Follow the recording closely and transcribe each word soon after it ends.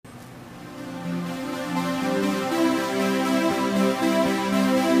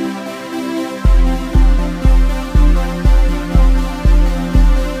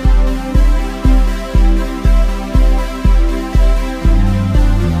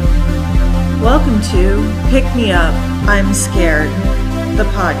Welcome to Pick Me Up, I'm Scared, the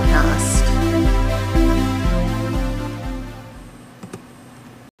podcast.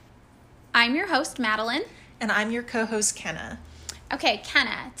 I'm your host, Madeline. And I'm your co-host, Kenna. Okay,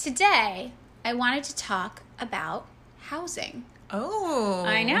 Kenna, today I wanted to talk about housing. Oh.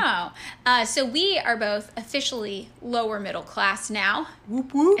 I know. So we are both officially lower middle class now.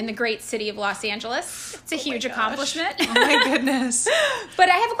 Whoop, whoop. In the great city of Los Angeles. It's a huge accomplishment. Oh my goodness. But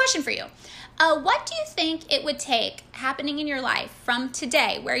I have a question for you. What do you think it would take happening in your life from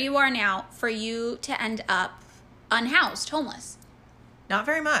today, where you are now, for you to end up unhoused, homeless? Not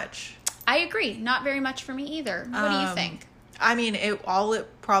very much. I agree. Not very much for me either. What do you think? I mean, all it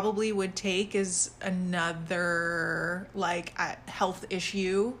probably would take is another, health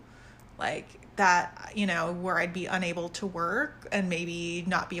issue, that, where I'd be unable to work and maybe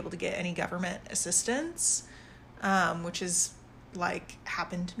not be able to get any government assistance, which is,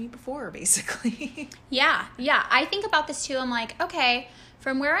 happened to me before, basically. Yeah. I think about this, too. I'm like, okay,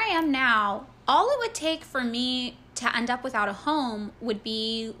 from where I am now, all it would take for me to end up without a home would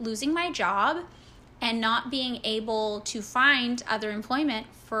be losing my job and not being able to find other employment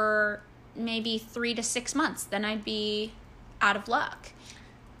for maybe 3 to 6 months. Then I'd be out of luck.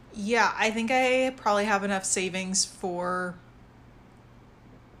 Yeah, I think I probably have enough savings for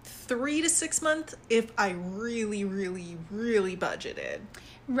 3 to 6 months if I really, really, really budgeted.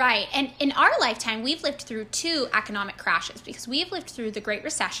 Right. And in our lifetime, we've lived through 2 economic crashes because we've lived through the Great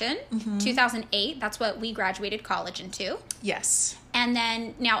Recession, 2008. That's what we graduated college into. Yes. And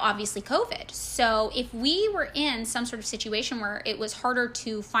then now, obviously, COVID. So if we were in some sort of situation where it was harder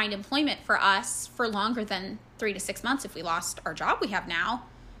to find employment for us for longer than 3 to 6 months, if we lost our job we have now,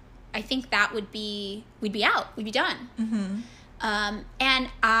 I think that we'd be out. We'd be done. Mm-hmm. And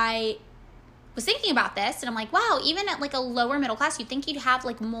I was thinking about this, and I'm like, wow, even at a lower middle class, you'd think you'd have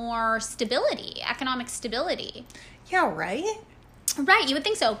more stability, economic stability. Yeah, right? Right, you would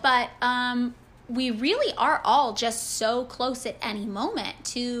think so. But we really are all just so close at any moment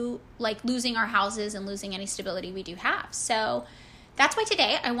to losing our houses and losing any stability we do have. So that's why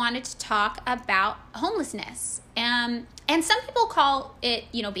today I wanted to talk about homelessness. And some people call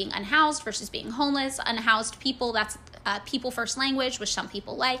it, being unhoused versus being homeless. Unhoused people, that's people first language, which some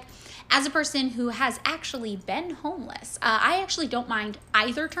people like. As a person who has actually been homeless, I actually don't mind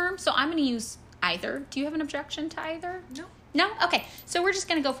either term, so I'm going to use either. Do you have an objection to either? No. No? Okay, so we're just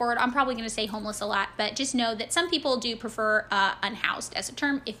going to go forward. I'm probably going to say homeless a lot, but just know that some people do prefer unhoused as a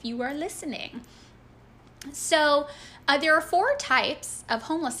term if you are listening. So there are 4 types of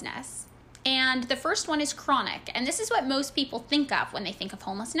homelessness, and the first one is chronic, and this is what most people think of when they think of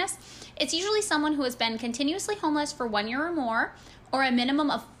homelessness. It's usually someone who has been continuously homeless for 1 year or more, or a minimum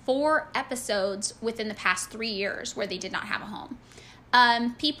of 4 episodes within the past 3 years where they did not have a home.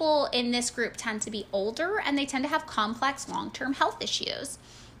 People in this group tend to be older, and they tend to have complex long-term health issues.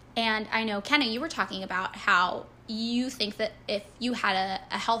 And I know, Kenna, you were talking about how you think that if you had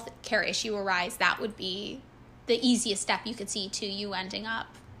a health care issue arise, that would be the easiest step you could see to you ending up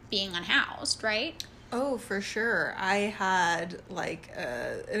being unhoused, right? Oh, for sure. I had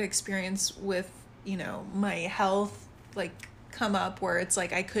an experience with, my health, come up where it's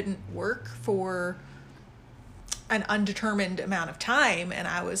I couldn't work for an undetermined amount of time, and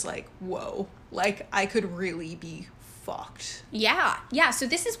I was like, whoa, I could really be fucked. Yeah. So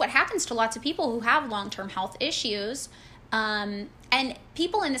this is what happens to lots of people who have long-term health issues. And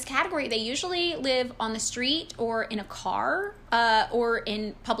people in this category, they usually live on the street or in a car or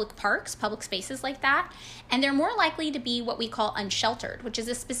in public parks, public spaces like that. And they're more likely to be what we call unsheltered, which is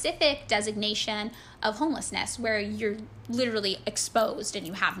a specific designation of homelessness where you're literally exposed and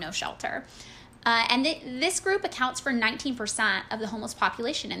you have no shelter. And this group accounts for 19% of the homeless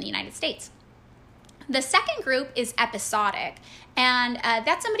population in the United States. The second group is episodic, and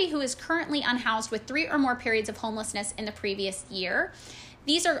that's somebody who is currently unhoused with 3 or more periods of homelessness in the previous year.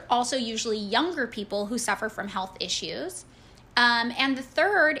 These are also usually younger people who suffer from health issues. And the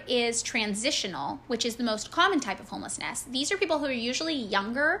third is transitional, which is the most common type of homelessness. These are people who are usually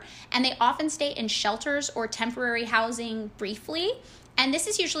younger, and they often stay in shelters or temporary housing briefly, and this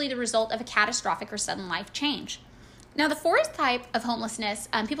is usually the result of a catastrophic or sudden life change. Now, the fourth type of homelessness,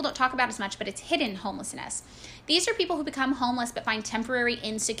 people don't talk about as much, but it's hidden homelessness. These are people who become homeless but find temporary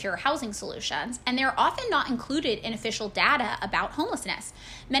insecure housing solutions, and they're often not included in official data about homelessness.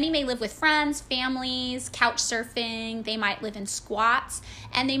 Many may live with friends, families, couch surfing, they might live in squats,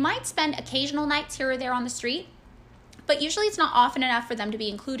 and they might spend occasional nights here or there on the street, but usually it's not often enough for them to be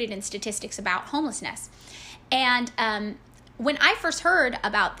included in statistics about homelessness. And when I first heard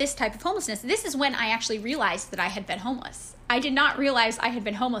about this type of homelessness, this is when I actually realized that I had been homeless. I did not realize I had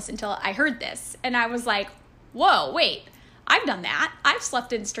been homeless until I heard this. And I was like, whoa, wait, I've done that. I've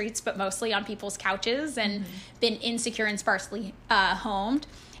slept in streets, but mostly on people's couches and been insecure and sparsely homed.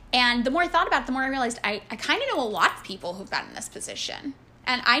 And the more I thought about it, the more I realized I kind of know a lot of people who've been in this position.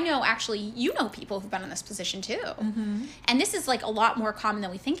 And I know, actually, you know people who've been in this position too. Mm-hmm. And this is like a lot more common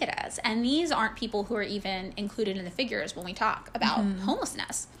than we think it is. And these aren't people who are even included in the figures when we talk about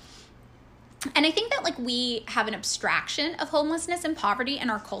homelessness. And I think that like we have an abstraction of homelessness and poverty in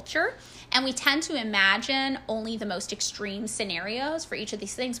our culture, and we tend to imagine only the most extreme scenarios for each of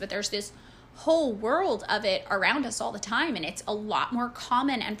these things, but there's this whole world of it around us all the time, and it's a lot more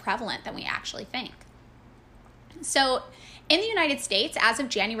common and prevalent than we actually think. So in the United States, as of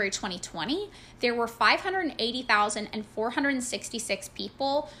January 2020, there were 580,466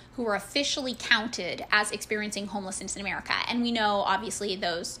 people who were officially counted as experiencing homelessness in America. And we know, obviously,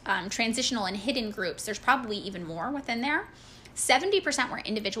 those transitional and hidden groups, there's probably even more within there. 70% were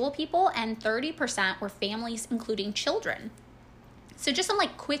individual people, and 30% were families, including children. So just some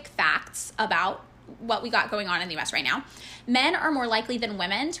like quick facts about what we got going on in the US right now. Men are more likely than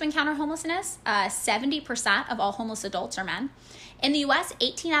women to encounter homelessness. 70% of all homeless adults are men. In the US,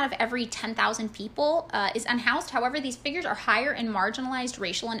 18 out of every 10,000 people is unhoused. However, these figures are higher in marginalized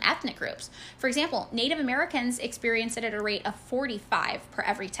racial and ethnic groups. For example, Native Americans experience it at a rate of 45 per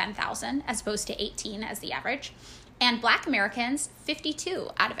every 10,000, as opposed to 18 as the average. And Black Americans, 52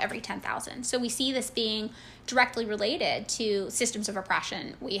 out of every 10,000. So we see this being directly related to systems of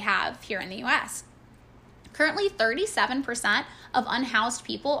oppression we have here in the US. Currently, 37% of unhoused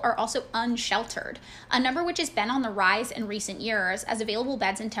people are also unsheltered, a number which has been on the rise in recent years as available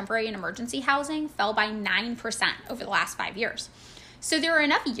beds in temporary and emergency housing fell by 9% over the last 5 years. So there are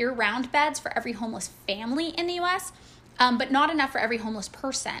enough year-round beds for every homeless family in the U.S., but not enough for every homeless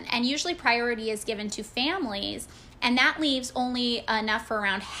person. And usually priority is given to families, and that leaves only enough for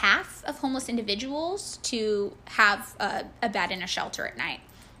around half of homeless individuals to have a bed in a shelter at night.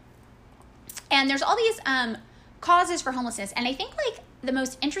 And there's all these causes for homelessness. And I think like the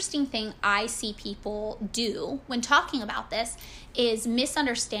most interesting thing I see people do when talking about this is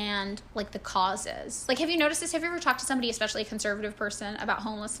misunderstand like the causes. Like, have you noticed this? Have you ever talked to somebody, especially a conservative person, about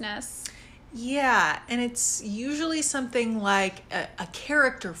homelessness? Yeah. And it's usually something like a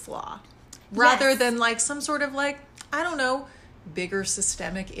character flaw rather than like some sort of like, I don't know, bigger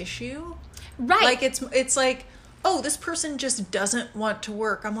systemic issue. Right. Like it's like, oh, this person just doesn't want to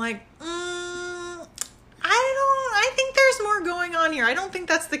work. I'm like, I think there's more going on here. I don't think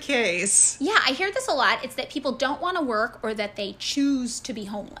that's the case. Yeah, I hear this a lot. It's that people don't want to work or that they choose to be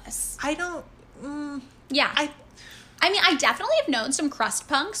homeless. Yeah. I mean, I definitely have known some crust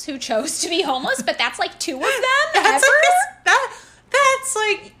punks who chose to be homeless, but that's like 2 of them that's ever. That's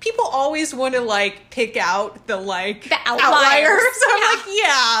like, people always want to like pick out the outliers. So I'm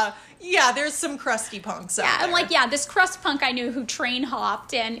like, yeah, there's some crusty punks out there. I'm like, this crust punk I knew who train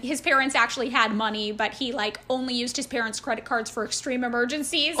hopped, and his parents actually had money, but he like only used his parents' credit cards for extreme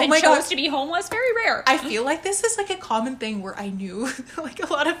emergencies and chose to be homeless. Very rare. I feel like this is like a common thing where I knew like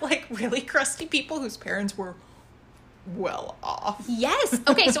a lot of like really crusty people whose parents were well off. Yes.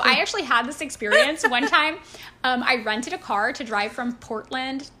 Okay, so I actually had this experience one time. I rented a car to drive from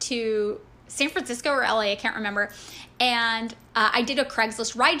Portland to San Francisco or LA, I can't remember. And I did a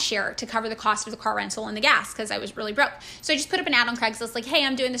Craigslist rideshare to cover the cost of the car rental and the gas because I was really broke. So I just put up an ad on Craigslist like, hey,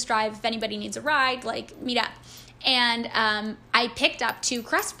 I'm doing this drive. If anybody needs a ride, like, meet up. And I picked up 2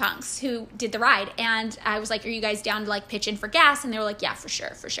 crust punks who did the ride. And I was like, are you guys down to like pitch in for gas? And they were like, yeah, for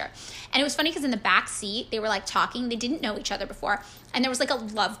sure. And it was funny because in the back seat, they were like talking. They didn't know each other before. And there was like a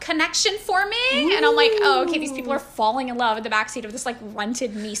love connection forming. Ooh. And I'm like, oh, okay, these people are falling in love in the backseat of this like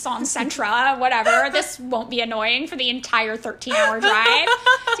rented Nissan Sentra, whatever. This won't be annoying for the entire 13-hour drive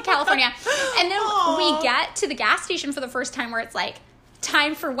to California. And then we get to the gas station for the first time where it's like,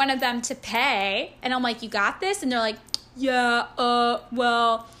 time for one of them to pay, and I'm like, you got this? And they're like, yeah,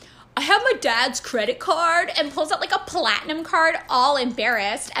 well, I have my dad's credit card, and pulls out like a platinum card, all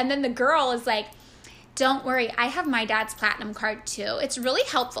embarrassed. And then the girl is like, don't worry, I have my dad's platinum card too. It's really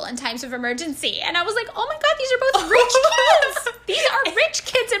helpful in times of emergency. And I was like, oh my God, these are both rich kids. These are rich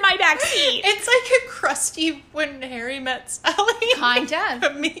kids in my backseat. It's like a crusty When Harry Met Sally. Kind of. A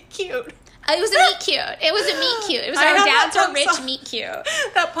meet cute. It was a meet cute. It was our dads are rich meet cute.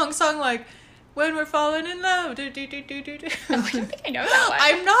 That punk song, like, when we're falling in love. Do, do, do, do, do, do. I don't think I know that one.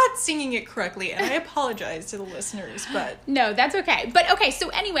 I'm not singing it correctly, and I apologize to the listeners, but... No, that's okay. But okay, so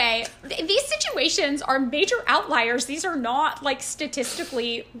anyway, these situations are major outliers. These are not like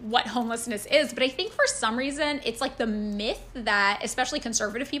statistically what homelessness is. But I think for some reason, it's like the myth that especially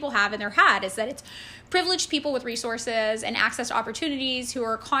conservative people have in their head is that it's privileged people with resources and access to opportunities who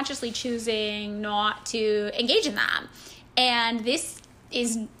are consciously choosing not to engage in them. And this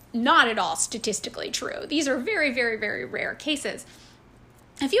is not at all statistically true. These are very, very, very rare cases.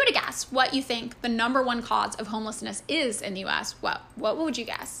 If you were to guess what you think the number one cause of homelessness is in the U.S., what would you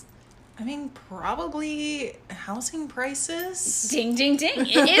guess? I mean, probably housing prices. Ding, ding, ding.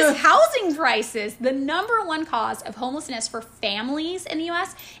 It is housing prices. The number one cause of homelessness for families in the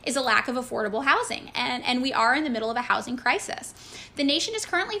U.S. is a lack of affordable housing. And we are in the middle of a housing crisis. The nation is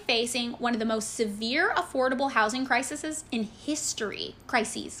currently facing one of the most severe affordable housing crises in history.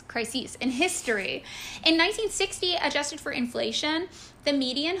 Crises in history. In 1960, adjusted for inflation, the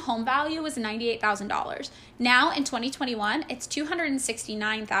median home value was $98,000. Now in 2021, it's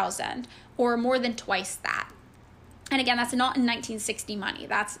 $269,000, or more than twice that. And again, that's not in 1960 money.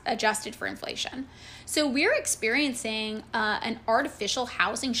 That's adjusted for inflation. So we're experiencing an artificial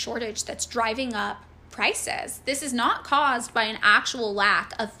housing shortage that's driving up prices. This is not caused by an actual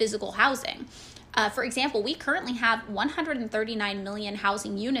lack of physical housing. For example, we currently have 139 million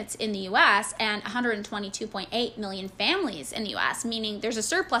housing units in the U.S. and 122.8 million families in the U.S., meaning there's a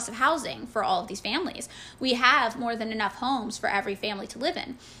surplus of housing for all of these families. We have more than enough homes for every family to live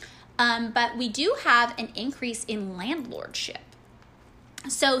in. But we do have an increase in landlordship.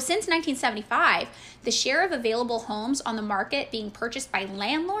 So since 1975, the share of available homes on the market being purchased by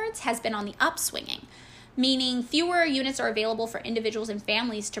landlords has been on the upswinging, meaning fewer units are available for individuals and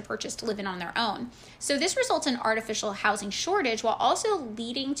families to purchase to live in on their own. So this results in artificial housing shortage while also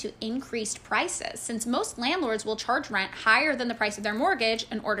leading to increased prices, since most landlords will charge rent higher than the price of their mortgage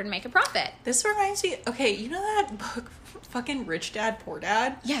in order to make a profit. This reminds me, okay, you know that book, fucking Rich Dad, Poor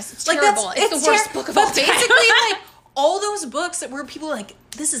Dad? Yes, it's terrible. It's the worst book of all time. Basically, like, all those books that where people like,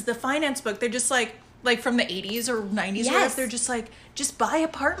 this is the finance book, they're just like from the 80s or 90s, or whatever, they're just like, just buy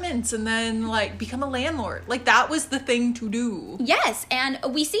apartments and then like become a landlord. Like that was the thing to do. Yes, and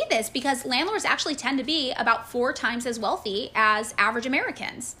we see this because landlords actually tend to be about 4 times as wealthy as average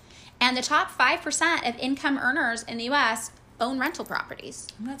Americans. And the top 5% of income earners in the U.S. own rental properties.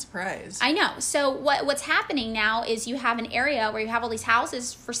 I'm not surprised. I know. So what's happening now is you have an area where you have all these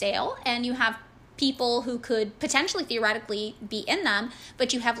houses for sale and you have people who could potentially theoretically be in them,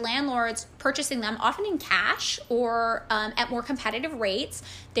 but you have landlords purchasing them often in cash or at more competitive rates.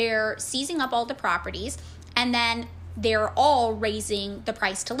 They're seizing up all the properties, and then they're all raising the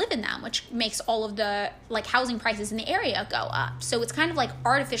price to live in them, which makes all of the like housing prices in the area go up. So it's kind of like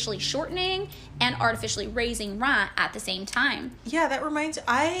artificially shortening and artificially raising rent at the same time. Yeah, that reminds,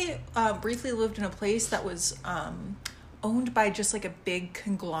 I briefly lived in a place that was owned by just like a big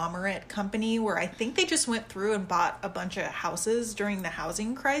conglomerate company where I think they just went through and bought a bunch of houses during the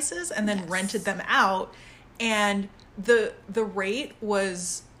housing crisis and then rented them out, and the rate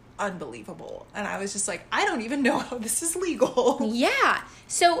was unbelievable, and I was just like, I don't even know how this is legal. Yeah,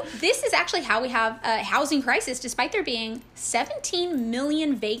 so this is actually how we have a housing crisis, despite there being 17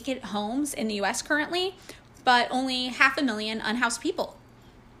 million vacant homes in the U.S. currently, but only 500,000 unhoused people.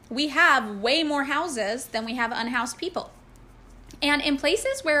 We have way more houses than we have unhoused people. And in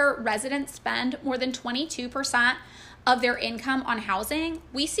places where residents spend more than 22% of their income on housing,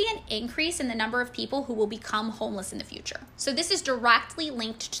 we see an increase in the number of people who will become homeless in the future. So this is directly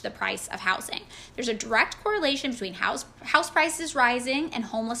linked to the price of housing. There's a direct correlation between house prices rising and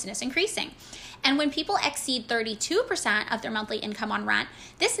homelessness increasing. And when people exceed 32% of their monthly income on rent,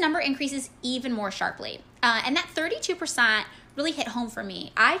 this number increases even more sharply. And that 32% really hit home for me.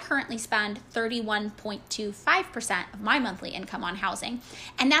 I currently spend 31.25% of my monthly income on housing,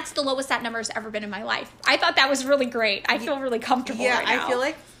 and that's the lowest that number has ever been in my life. I thought that was really great. I feel really comfortable right now. I feel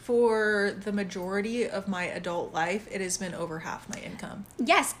like for the majority of my adult life, it has been over half my income.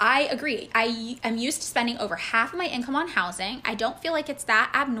 Yes, I agree. I'm used to spending over half of my income on housing. I don't feel like it's that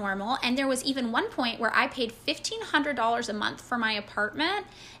abnormal, and there was even one point where I paid $1,500 a month for my apartment,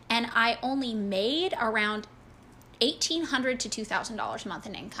 and I only made around $1,800 to $2,000 a month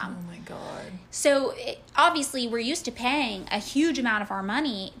in income. Oh my God. So obviously we're used to paying a huge amount of our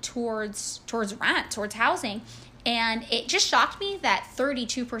money towards rent, towards housing. And it just shocked me that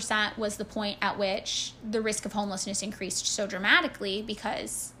 32% was the point at which the risk of homelessness increased so dramatically,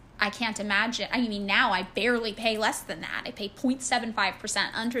 because I can't imagine. I mean, now I barely pay less than that. I pay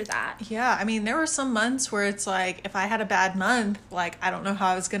 0.75% under that. Yeah. I mean, there were some months where it's like, if I had a bad month, like, I don't know how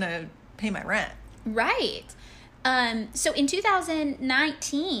I was going to pay my rent. Right. So in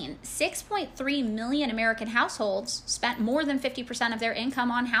 2019, 6.3 million American households spent more than 50% of their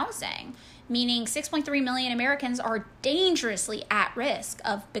income on housing, meaning 6.3 million Americans are dangerously at risk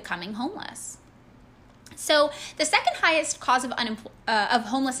of becoming homeless. So the second highest cause of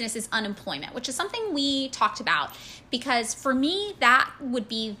homelessness is unemployment, which is something we talked about, because for me, that would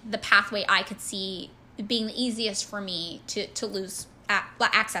be the pathway I could see being the easiest for me to lose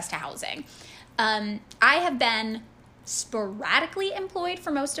access to housing. I have been sporadically employed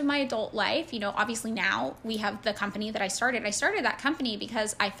for most of my adult life. Obviously now we have the company that I started. I started that company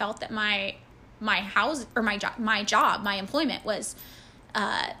because I felt that my employment was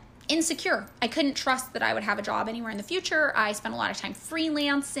insecure. I couldn't trust that I would have a job anywhere in the future. I spent a lot of time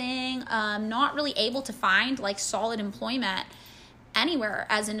freelancing, not really able to find like solid employment anywhere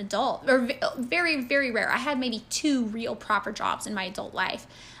as an adult, or very, very rare. I had maybe 2 real proper jobs in my adult life.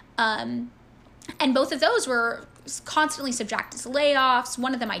 And both of those were constantly subjected to layoffs.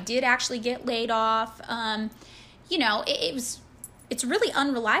 One of them I did actually get laid off. It's really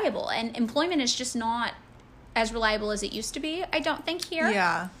unreliable, and employment is just not as reliable as it used to be, I don't think, here.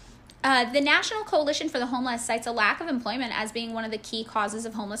 Yeah. The National Coalition for the Homeless cites a lack of employment as being one of the key causes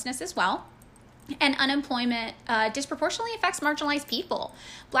of homelessness as well. And unemployment disproportionately affects marginalized people.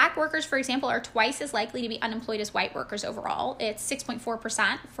 Black workers, for example, are twice as likely to be unemployed as white workers overall. It's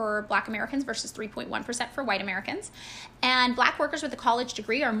 6.4% for Black Americans versus 3.1% for white Americans. And Black workers with a college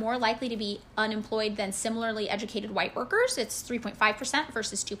degree are more likely to be unemployed than similarly educated white workers. It's 3.5%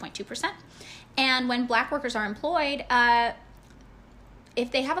 versus 2.2%. And when Black workers are employed, if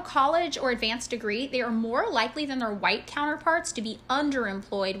they have a college or advanced degree, they are more likely than their white counterparts to be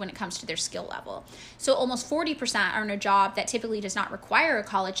underemployed when it comes to their skill level. So almost 40% are in a job that typically does not require a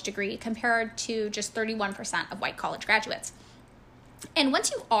college degree, compared to just 31% of white college graduates. And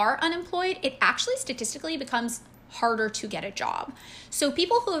once you are unemployed, it actually statistically becomes harder to get a job. So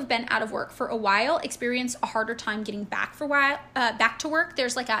people who have been out of work for a while experience a harder time getting back to work.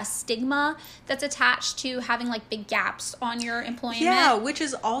 There's like a stigma that's attached to having like big gaps on your employment. Yeah, which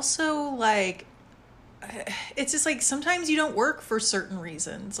is also like, it's just like sometimes you don't work for certain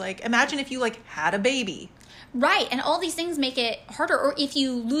reasons. Like imagine if you like had a baby. Right, and all these things make it harder. Or if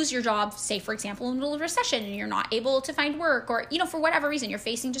you lose your job, say, for example, in the middle of a recession and you're not able to find work, or, for whatever reason, you're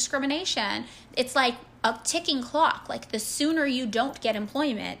facing discrimination, it's like a ticking clock. Like, the sooner you don't get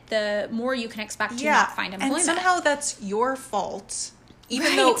employment, the more you can expect to not find employment. And somehow that's your fault,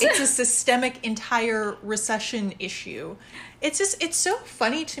 even though it's a systemic entire recession issue. It's so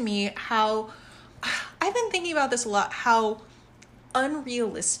funny to me how, I've been thinking about this a lot, how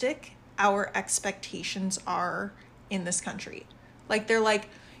unrealistic our expectations are in this country. Like they're like,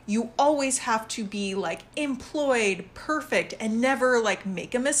 you always have to be like employed, perfect, and never like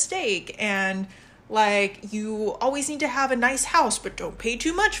make a mistake. And like you always need to have a nice house, but don't pay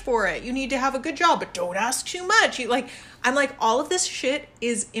too much for it. You need to have a good job, but don't ask too much. I'm like, all of this shit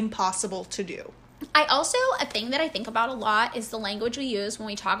is impossible to do. A thing that I think about a lot is the language we use when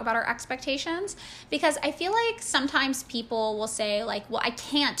we talk about our expectations, because I feel like sometimes people will say like, well, I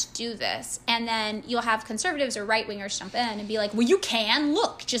can't do this. And then you'll have conservatives or right wingers jump in and be like, well, you can,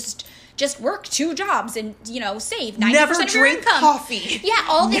 look, just work 2 jobs and, save 90% Never of your drink income. coffee. Yeah,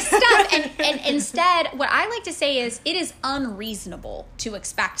 all this stuff. And instead, what I like to say is it is unreasonable to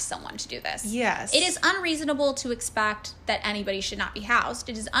expect someone to do this. Yes. It is unreasonable to expect that anybody should not be housed.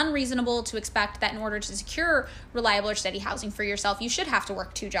 It is unreasonable to expect that in order to secure reliable or steady housing for yourself, you should have to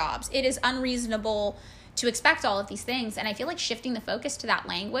work 2 jobs. It is unreasonable to expect all of these things. And I feel like shifting the focus to that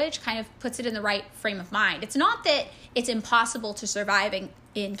language kind of puts it in the right frame of mind. It's not that it's impossible to survive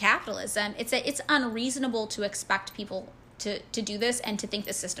in capitalism. It's that it's unreasonable to expect people to do this and to think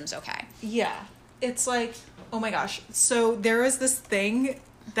the system's okay. Yeah. It's like, oh my gosh. So there is this thing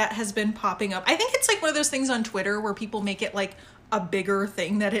that has been popping up. I think it's like one of those things on Twitter where people make it like a bigger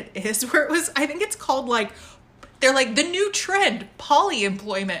thing that it is, where I think it's called like, they're like the new trend,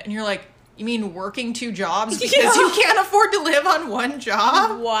 polyemployment. And you're like, you mean working 2 jobs because you can't afford to live on 1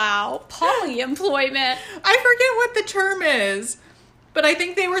 job? Wow. Polyemployment. I forget what the term is, but I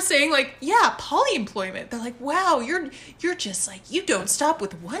think they were saying like, yeah, polyemployment. They're like, wow, you're just like, you don't stop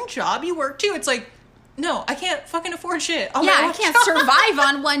with 1 job, you work 2. It's like, no, I can't fucking afford shit. I can't survive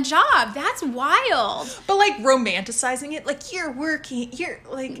on 1 job. That's wild. But like romanticizing it, like you're working, you're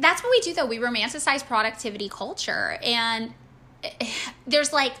like. That's what we do though. We romanticize productivity culture, and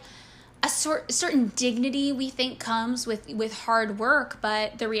there's like a certain dignity we think comes with hard work,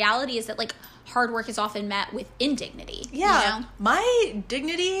 but the reality is that like hard work is often met with indignity. Yeah. You know? My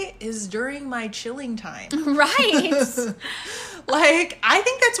dignity is during my chilling time. Right. Like, I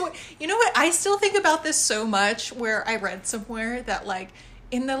think that's what, you know what, I still think about this so much, where I read somewhere that, like,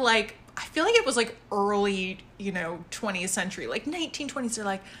 in the, like, I feel like it was, like, early, 20th century, like, 1920s, they're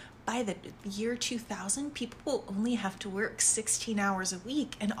like, by the year 2000, people will only have to work 16 hours a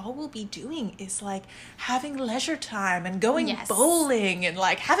week, and all we'll be doing is, like, having leisure time and going bowling and,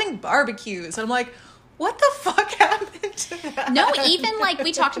 like, having barbecues. And I'm like, what the fuck happened to that? No, even, like,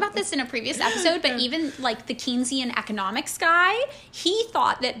 we talked about this in a previous episode, but even, like, the Keynesian economics guy, he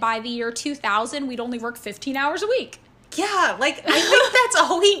thought that by the year 2000, we'd only work 15 hours a week. Yeah, like, I think that's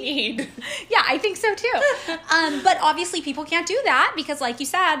all we need. Yeah, I think so too. But obviously people can't do that because, like you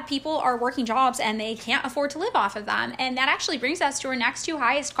said, people are working jobs and they can't afford to live off of them. And that actually brings us to our next two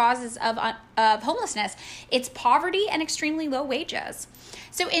highest causes of homelessness. It's poverty and extremely low wages.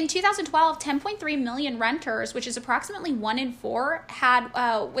 So in 2012, 10.3 million renters, which is approximately 1 in 4, had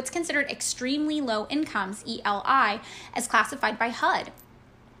what's considered extremely low incomes, ELI, as classified by HUD.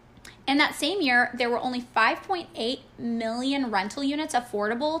 In that same year, there were only 5.8 million rental units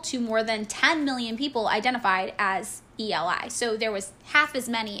affordable to more than 10 million people identified as ELI. So there was half as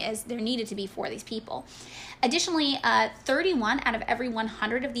many as there needed to be for these people. Additionally, 31 out of every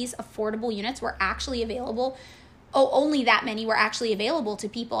 100 of these affordable units were actually available. Only that many were actually available to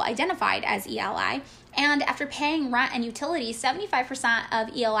people identified as ELI. And after paying rent and utilities, 75%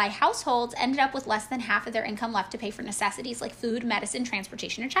 of ELI households ended up with less than half of their income left to pay for necessities like food, medicine,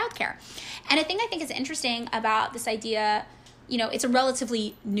 transportation, and childcare. And a thing I think is interesting about this idea, it's a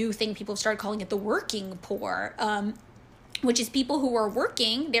relatively new thing. People have started calling it the working poor, which is people who are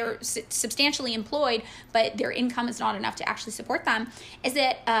working, they're substantially employed, but their income is not enough to actually support them, is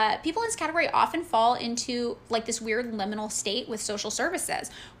that people in this category often fall into, like, this weird liminal state with social services,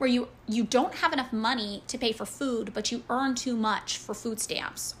 where you don't have enough money to pay for food, but you earn too much for food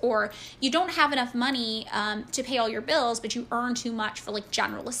stamps, or you don't have enough money to pay all your bills, but you earn too much for, like,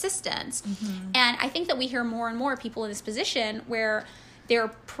 general assistance. Mm-hmm. And I think that we hear more and more people in this position where they're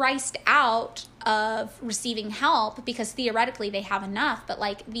priced out of receiving help because theoretically they have enough, but,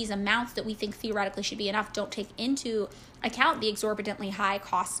 like, these amounts that we think theoretically should be enough don't take into account the exorbitantly high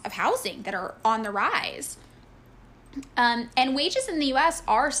costs of housing that are on the rise. And wages in the U.S.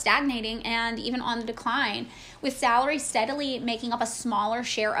 are stagnating and even on the decline, with salaries steadily making up a smaller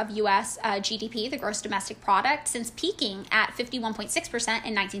share of U.S. GDP, the gross domestic product, since peaking at 51.6%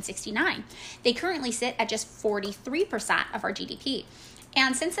 in 1969. They currently sit at just 43% of our GDP.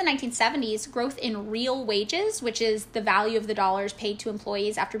 And since the 1970s, growth in real wages, which is the value of the dollars paid to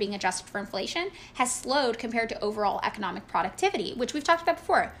employees after being adjusted for inflation, has slowed compared to overall economic productivity, which we've talked about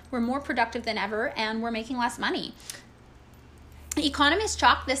before. We're more productive than ever, and we're making less money. Economists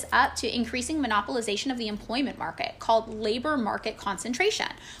chalk this up to increasing monopolization of the employment market, called labor market concentration,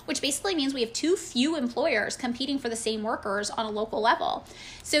 which basically means we have too few employers competing for the same workers on a local level.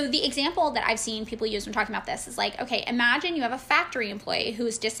 So the example that I've seen people use when talking about this is like, okay, imagine you have a factory employee who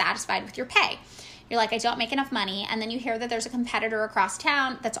is dissatisfied with your pay. You're like, I don't make enough money. And then you hear that there's a competitor across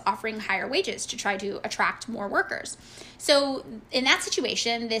town that's offering higher wages to try to attract more workers. So in that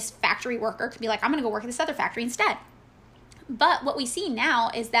situation, this factory worker could be like, I'm going to go work at this other factory instead. But what we see now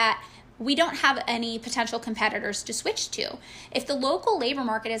is that we don't have any potential competitors to switch to. If the local labor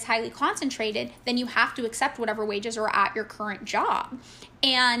market is highly concentrated, then you have to accept whatever wages are at your current job.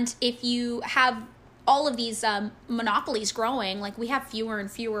 And if you have all of these monopolies growing, like we have fewer and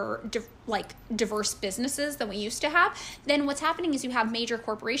fewer diverse businesses than we used to have, then what's happening is you have major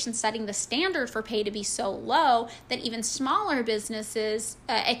corporations setting the standard for pay to be so low that even smaller businesses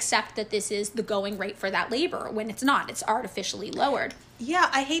accept that this is the going rate for that labor, when it's not. It's artificially lowered. Yeah,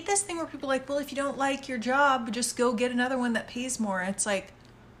 I hate this thing where people are like, well, if you don't like your job, just go get another one that pays more. It's like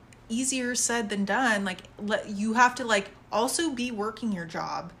easier said than done. Like, you have to, like, also be working your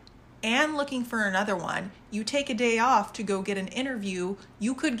job and looking for another one. You take a day off to go get an interview,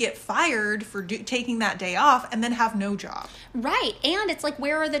 you could get fired for taking that day off and then have no job. Right. And it's like,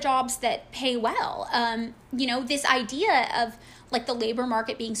 where are the jobs that pay well? This idea of, like, the labor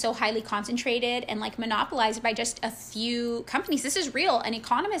market being so highly concentrated and, like, monopolized by just a few companies. This is real. And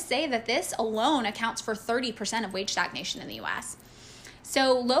economists say that this alone accounts for 30% of wage stagnation in the U.S.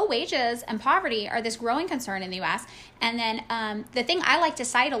 So low wages and poverty are this growing concern in the U.S. And then the thing I like to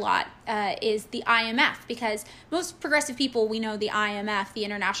cite a lot is the IMF, because most progressive people, we know the IMF, the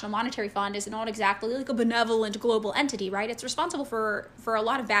International Monetary Fund, is not exactly like a benevolent global entity, right? It's responsible for a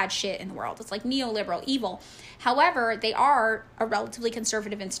lot of bad shit in the world. It's like neoliberal evil. However, they are a relatively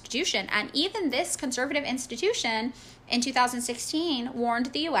conservative institution. And even this conservative institution in 2016 warned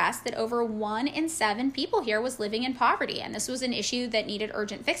the U.S. that over 1 in 7 people here was living in poverty. And this was an issue that needed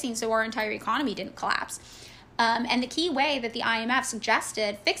urgent fixing so our entire economy didn't collapse. And the key way that the IMF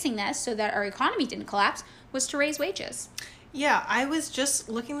suggested fixing this so that our economy didn't collapse was to raise wages. Yeah, I was just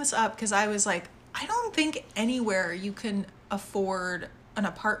looking this up because I was like, I don't think anywhere you can afford an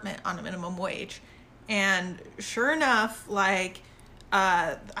apartment on a minimum wage. And sure enough, like,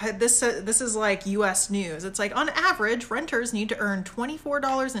 this is like U.S. news. It's like, on average, renters need to earn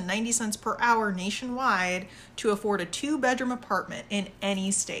 $24.90 per hour nationwide to afford a 2-bedroom apartment in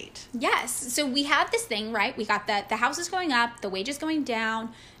any state. Yes. So we have this thing, right? We got the houses going up, the wages going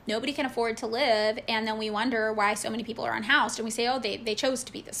down, nobody can afford to live, and then we wonder why so many people are unhoused, and we say, oh, they chose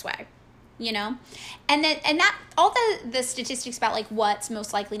to be this way. You know, and that all the statistics about like what's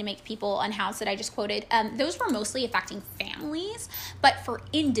most likely to make people unhoused that I just quoted, those were mostly affecting families. But for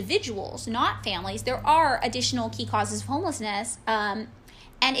individuals, not families, there are additional key causes of homelessness.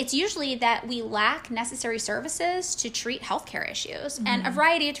 And it's usually that we lack necessary services to treat healthcare issues and a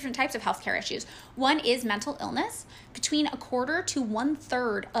variety of different types of healthcare issues. One is mental illness. Between 1/4 to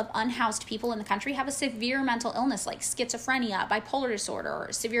 1/3 of unhoused people in the country have a severe mental illness like schizophrenia, bipolar disorder,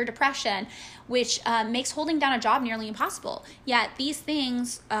 or severe depression, which makes holding down a job nearly impossible. Yet these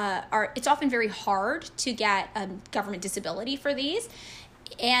things it's often very hard to get government disability for these.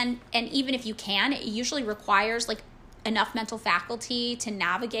 And even if you can, it usually requires like enough mental faculty to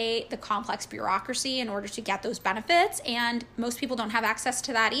navigate the complex bureaucracy in order to get those benefits. And most people don't have access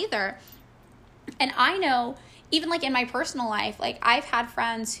to that either. And I know, even like in my personal life, like I've had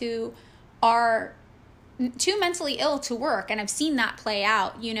friends who are too mentally ill to work, and I've seen that play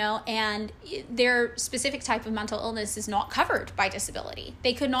out, you know, and their specific type of mental illness is not covered by disability.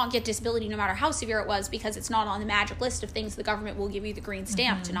 They could not get disability no matter how severe it was because it's not on the magic list of things the government will give you the green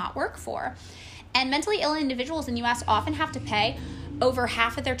stamp to not work for. And mentally ill individuals in the U.S. often have to pay over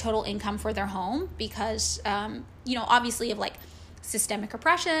half of their total income for their home because, you know, obviously of like systemic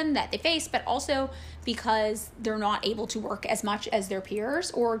oppression that they face, but also because they're not able to work as much as their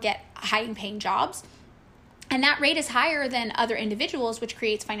peers or get high-paying jobs. And that rate is higher than other individuals, which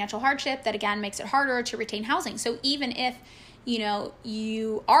creates financial hardship that, again, makes it harder to retain housing. So even if, you know,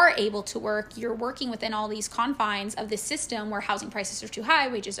 you are able to work, you're working within all these confines of this system where housing prices are too high,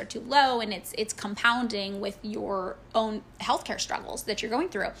 wages are too low, and it's compounding with your own healthcare struggles that you're going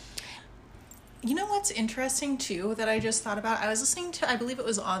through. You know what's interesting, too, that I just thought about? I was listening to, I believe it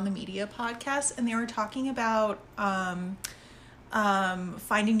was On the Media podcast, and they were talking about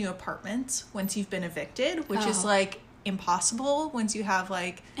finding new apartments once you've been evicted, which is like impossible once you have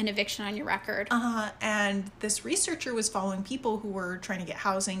like an eviction on your record. And this researcher was following people who were trying to get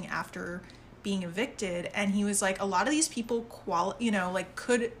housing after being evicted, and he was like, a lot of these people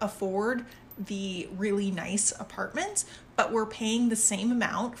could afford the really nice apartments, but were paying the same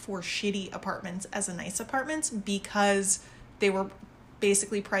amount for shitty apartments as the nice apartments because they were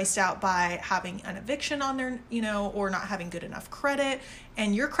basically priced out by having an eviction on their, you know, or not having good enough credit.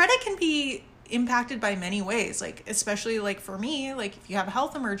 And your credit can be impacted by many ways, like especially like for me, like if you have a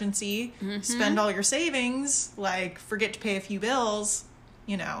health emergency, spend all your savings, like forget to pay a few bills,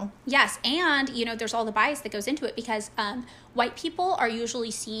 you know. Yes, and you know there's all the bias that goes into it because white people are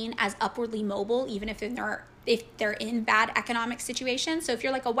usually seen as upwardly mobile even if they're in bad economic situations. So if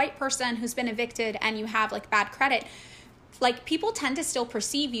you're like a white person who's been evicted and you have like bad credit, like people tend to still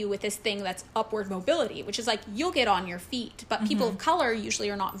perceive you with this thing that's upward mobility, which is like you'll get on your feet. But people of color usually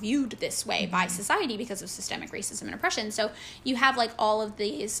are not viewed this way by society because of systemic racism and oppression. So you have like all of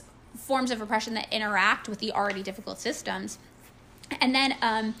these forms of oppression that interact with the already difficult systems. And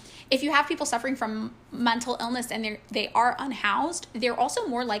then if you have people suffering from mental illness and they are unhoused, they're also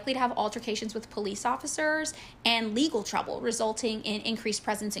more likely to have altercations with police officers and legal trouble, resulting in increased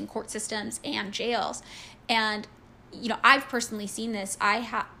presence in court systems and jails. And you know, I've personally seen this. I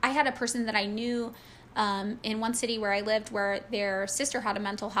had a person that I knew in one city where I lived where their sister had a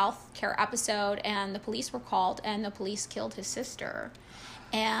mental health care episode and the police were called and the police killed his sister.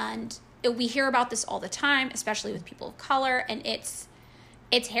 And we hear about this all the time, especially with people of color, and it's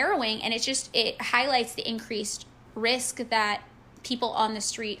harrowing, and it highlights the increased risk that people on the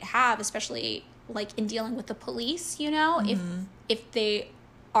street have, especially like in dealing with the police, you know, if they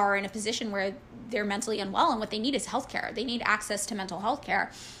are in a position where they're mentally unwell and what they need is healthcare. They need access to mental health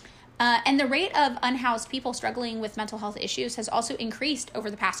care. And the rate of unhoused people struggling with mental health issues has also increased over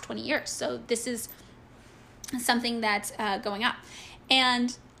the past 20 years. So this is something that's going up.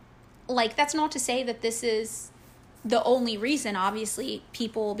 And like, that's not to say that this is the only reason, obviously,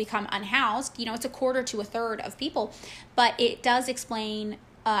 people become unhoused. You know, it's 1/4 to 1/3 of people. But it does explain,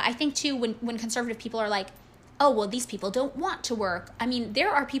 I think, too, when conservative people are like, oh, well, these people don't want to work. I mean,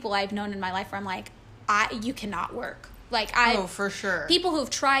 there are people I've known in my life where I'm like, you cannot work. Like for sure. People who've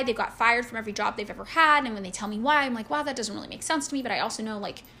tried, they've got fired from every job they've ever had. And when they tell me why, I'm like, wow, that doesn't really make sense to me. But I also know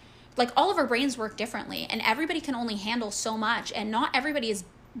like all of our brains work differently, and everybody can only handle so much. And not everybody is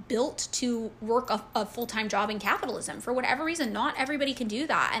built to work a full-time job in capitalism. For whatever reason, not everybody can do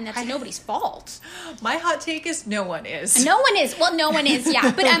that, and that's nobody's fault. My hot take is no one is. No one is. Well, no one is, yeah.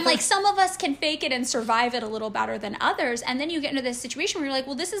 But I'm like, some of us can fake it and survive it a little better than others, and then you get into this situation where you're like,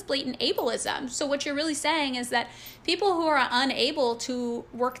 well, this is blatant ableism. So what you're really saying is that people who are unable to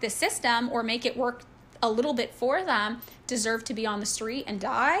work the system or make it work a little bit for them deserve to be on the street and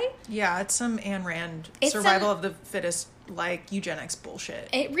die. Yeah, it's some Ayn Rand survival of the fittest, like, eugenics bullshit.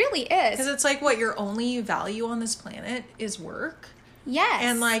 It really is. Because it's like, what, your only value on this planet is work? Yes.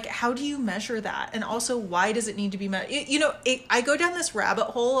 And like, how do you measure that? And also, why does it need to be I go down this rabbit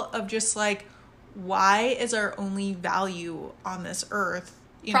hole of just like, why is our only value on this earth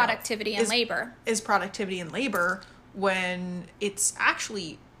productivity and labor? Is productivity and labor when it's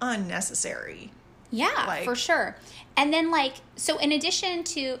actually unnecessary. Yeah, for sure. And then so in addition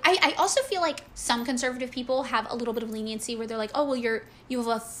to, I also feel like some conservative people have a little bit of leniency where they're like, oh, well, you have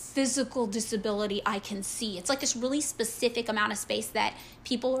a physical disability I can see. It's like this really specific amount of space that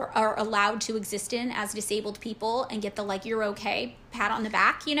people are allowed to exist in as disabled people and get the like, you're okay pat on the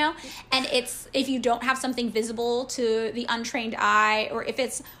back, And it's, if you don't have something visible to the untrained eye, or if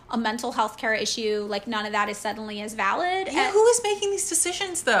it's a mental health care issue, like none of that is suddenly as valid. Yeah, who is making these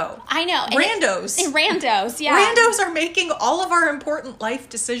decisions though? I know. Randos. Randos, yeah. Randos are making all of our important life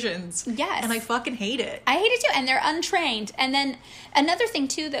decisions. Yes. And I fucking hate it. I hate it too. And they're untrained. And then another thing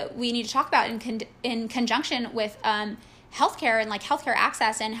too that we need to talk about in conjunction with healthcare and like healthcare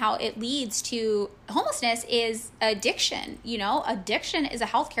access and how it leads to homelessness is addiction. Addiction is a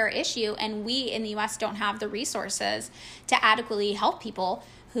healthcare issue, and we in the US don't have the resources to adequately help people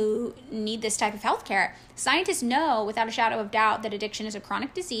who need this type of healthcare. Scientists know without a shadow of doubt that addiction is a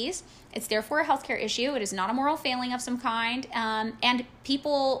chronic disease. It's therefore a healthcare issue. It is not a moral failing of some kind. And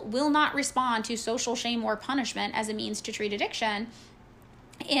people will not respond to social shame or punishment as a means to treat addiction.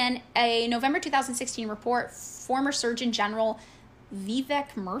 In a November 2016 report, former Surgeon General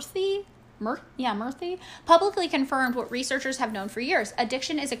Vivek Murthy publicly confirmed what researchers have known for years.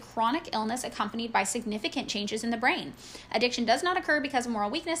 Addiction is a chronic illness accompanied by significant changes in the brain. Addiction does not occur because of moral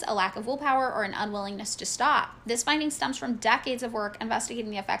weakness, a lack of willpower, or an unwillingness to stop. This finding stems from decades of work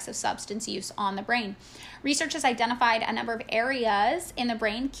investigating the effects of substance use on the brain. Research has identified a number of areas in the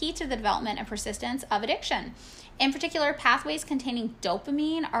brain key to the development and persistence of addiction. In particular, pathways containing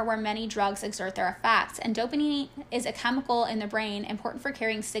dopamine are where many drugs exert their effects, and dopamine is a chemical in the brain important for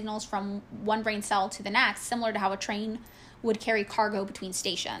carrying signals from one brain cell to the next, similar to how a train would carry cargo between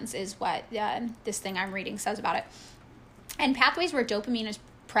stations, is what this thing I'm reading says about it. And pathways where dopamine is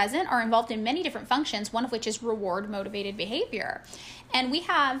present are involved in many different functions, one of which is reward-motivated behavior. And we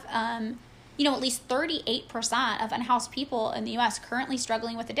have at least 38% of unhoused people in the U.S. currently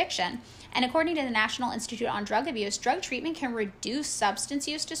struggling with addiction. And according to the National Institute on Drug Abuse, drug treatment can reduce substance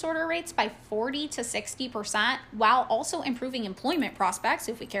use disorder rates by 40 to 60%, while also improving employment prospects,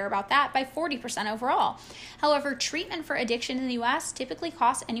 if we care about that, by 40% overall. However, treatment for addiction in the U.S. typically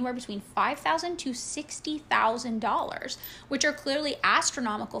costs anywhere between $5,000 to $60,000, which are clearly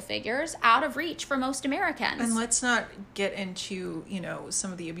astronomical figures out of reach for most Americans. And let's not get into,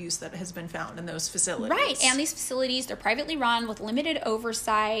 some of the abuse that has been found in those facilities. Right, and these facilities, they're privately run with limited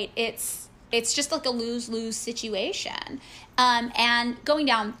oversight. It's just like a lose-lose situation. And going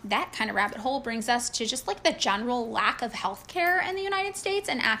down that kind of rabbit hole brings us to just like the general lack of health care in the United States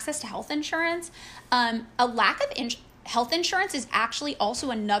and access to health insurance. A lack of health insurance is actually also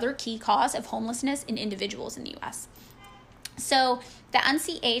another key cause of homelessness in individuals in the U.S. So the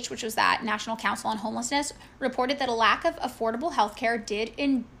NCH, which was that National Council on Homelessness, reported that a lack of affordable health care did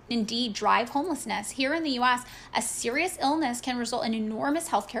indeed drive homelessness. Here in the U.S., a serious illness can result in enormous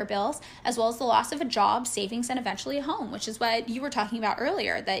healthcare bills, as well as the loss of a job, savings, and eventually a home, which is what you were talking about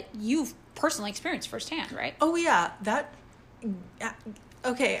earlier, that you've personally experienced firsthand, right? Oh, yeah.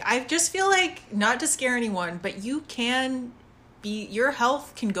 Okay, I just feel like, not to scare anyone, but your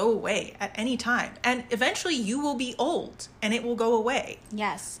health can go away at any time. And eventually you will be old and it will go away.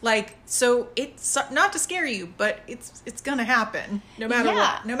 Yes. So it's not to scare you, but it's going to happen no matter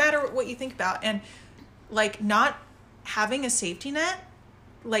what, no matter what you think about. And not having a safety net,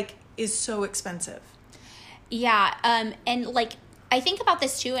 is so expensive. Yeah. And I think about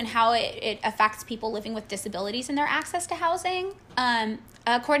this too and how it affects people living with disabilities and their access to housing.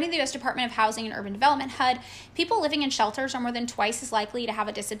 According to the U.S. Department of Housing and Urban Development, HUD, people living in shelters are more than twice as likely to have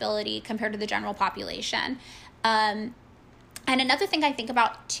a disability compared to the general population. And another thing I think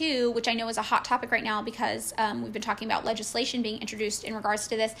about too, which I know is a hot topic right now because we've been talking about legislation being introduced in regards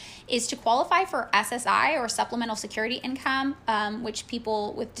to this, is to qualify for SSI or supplemental security income, which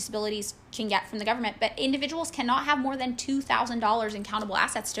people with disabilities can get from the government. But individuals cannot have more than $2,000 in countable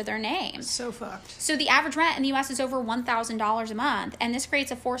assets to their name. So fucked. So the average rent in the U.S. is over $1,000 a month. And this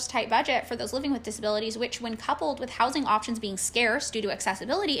creates a forced tight budget for those living with disabilities, which when coupled with housing options being scarce due to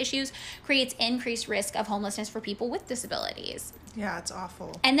accessibility issues, creates increased risk of homelessness for people with disabilities. Yeah, it's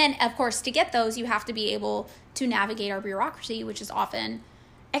awful. And then, of course, to get those, you have to be able to navigate our bureaucracy, which is often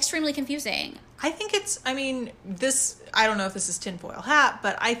extremely confusing. I think I don't know if this is tinfoil hat,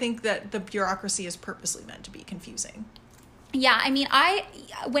 but I think that the bureaucracy is purposely meant to be confusing. Yeah, I mean,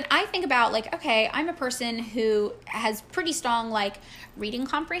 when I think about, like, okay, I'm a person who has pretty strong, like, reading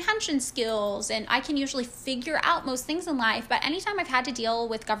comprehension skills, and I can usually figure out most things in life, but anytime I've had to deal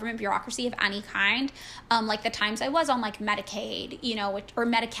with government bureaucracy of any kind, like the times I was on, like, Medicaid, or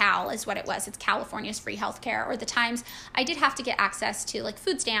Medi-Cal is what it was, it's California's free healthcare, or the times I did have to get access to, like,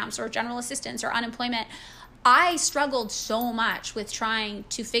 food stamps or general assistance or unemployment, I struggled so much with trying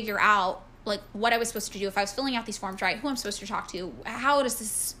to figure out like what I was supposed to do if I was filling out these forms right, who I'm supposed to talk to, how does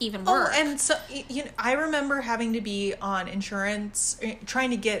this even work? Oh, and so I remember having to be on insurance, trying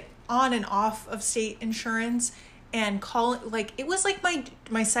to get on and off of state insurance, and it was like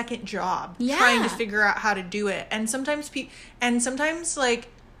my second job, trying to figure out how to do it. And sometimes like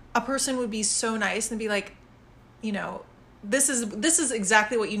a person would be so nice and be like, this is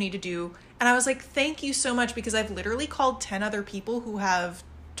exactly what you need to do. And I was like, thank you so much, because I've literally called 10 other people who have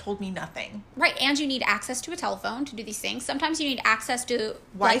told me nothing. Right, and you need access to a telephone to do these things. Sometimes you need access to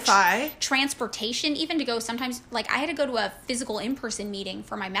Wi-Fi, transportation, even to go. Sometimes, like, I had to go to a physical in-person meeting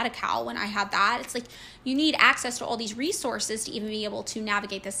for my Medi-Cal when I had that. It's like you need access to all these resources to even be able to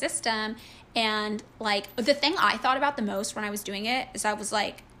navigate the system. And like the thing I thought about the most when I was doing it is I was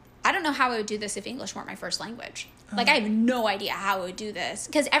like, I don't know how I would do this if English weren't my first language. Like, I have no idea how I would do this,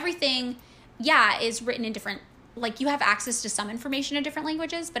 because everything, is written in different. Like, you have access to some information in different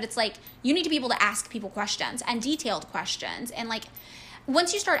languages, but it's like you need to be able to ask people questions and detailed questions. And like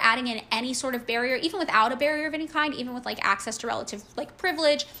once you start adding in any sort of barrier, even without a barrier of any kind, even with like access to relative like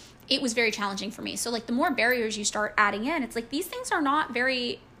privilege, it was very challenging for me. So like the more barriers you start adding in, it's like these things are not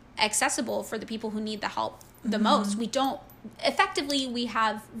very accessible for the people who need the help the most. We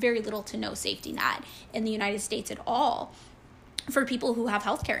have very little to no safety net in the United States at all for people who have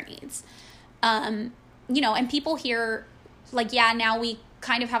healthcare needs. And people here, like, now we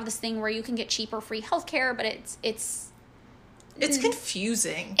kind of have this thing where you can get cheaper free healthcare, but it's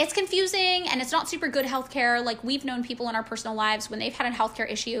confusing. It's confusing, and it's not super good healthcare. Like, we've known people in our personal lives, when they've had a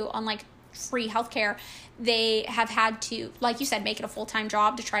healthcare issue on, like, free healthcare, they have had to, like you said, make it a full-time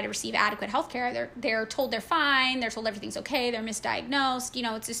job to try to receive adequate healthcare. They're told they're fine. They're told everything's okay. They're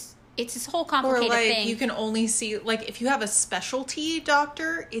misdiagnosed. It's this whole complicated thing. You can only see, like, if you have a specialty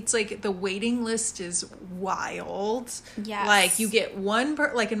doctor, it's like the waiting list is wild. Yes. Like, you get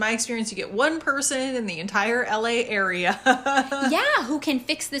in my experience, you get one person in the entire LA area. Who can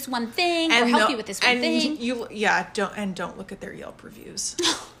fix this one thing or help you with this one thing. Don't look at their Yelp reviews.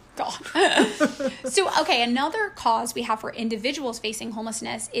 God. So, another cause we have for individuals facing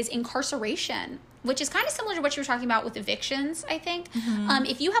homelessness is incarceration, which is kind of similar to what you were talking about with evictions, I think.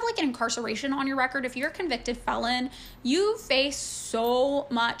 If you have like an incarceration on your record, if you're a convicted felon, you face so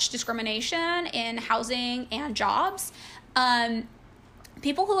much discrimination in housing and jobs.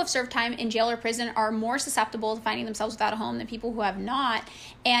 People who have served time in jail or prison are more susceptible to finding themselves without a home than people who have not.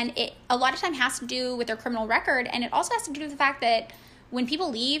 And it a lot of time has to do with their criminal record. And it also has to do with the fact that when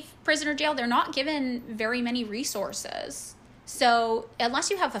people leave prison or jail, they're not given very many resources. So unless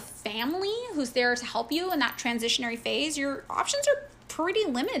you have a family who's there to help you in that transitionary phase, your options are pretty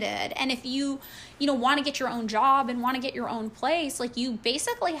limited. And if you want to get your own job and want to get your own place, like, you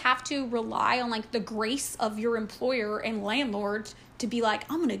basically have to rely on like the grace of your employer and landlord to be like,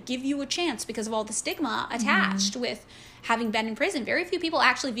 I'm going to give you a chance, because of all the stigma attached with having been in prison. Very few people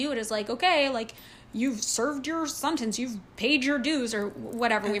actually view it as like, okay, like, you've served your sentence, you've paid your dues, or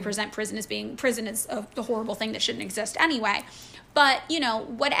whatever. We present prison as a horrible thing that shouldn't exist anyway. But,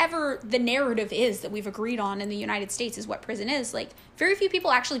 whatever the narrative is that we've agreed on in the United States is what prison is, like, very few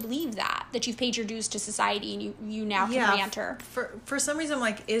people actually believe that you've paid your dues to society and you now can re-enter. For some reason,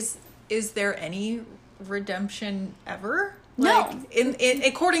 like, is there any redemption ever? No. Like, in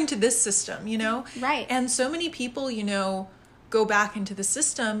according to this system, Right. And so many people, go back into the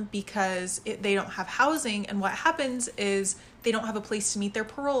system because they don't have housing, and what happens is they don't have a place to meet their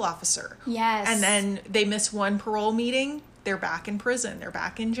parole officer. Yes. And then they miss one parole meeting, they're back in prison, they're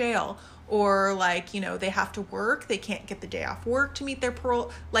back in jail. or like, you know, they have to work, they can't get the day off work to meet their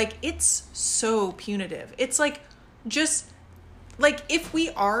parole. Like, it's so punitive. It's like, just like, if we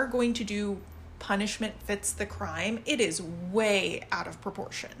are going to do punishment fits the crime, it is way out of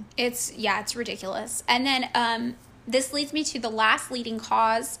proportion. It's ridiculous. And then this leads me to the last leading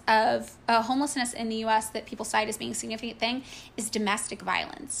cause of homelessness in the U.S. that people cite as being a significant thing is domestic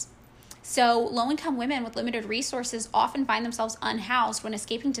violence. So low-income women with limited resources often find themselves unhoused when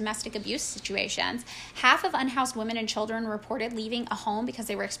escaping domestic abuse situations. Half of unhoused women and children reported leaving a home because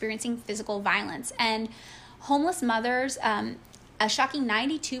they were experiencing physical violence. And homeless mothers, a shocking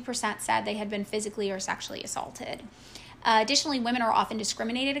 92% said they had been physically or sexually assaulted. Additionally, women are often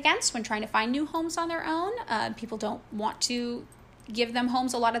discriminated against when trying to find new homes on their own. People don't want to give them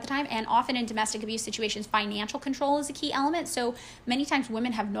homes a lot of the time, and often in domestic abuse situations, financial control is a key element. So many times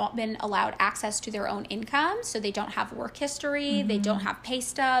women have not been allowed access to their own income, so they don't have work history, they don't have pay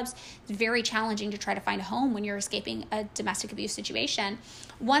stubs. It's very challenging to try to find a home when you're escaping a domestic abuse situation.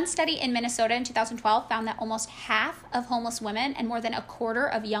 One study in Minnesota in 2012 found that almost half of homeless women and more than a quarter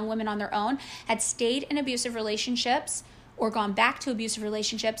of young women on their own had stayed in abusive relationships or gone back to abusive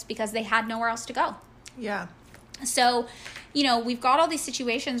relationships because they had nowhere else to go. Yeah. So, you know, we've got all these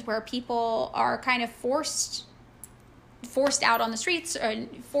situations where people are kind of forced out on the streets, or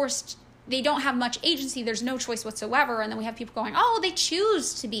they don't have much agency. There's no choice whatsoever. And then we have people going, oh, they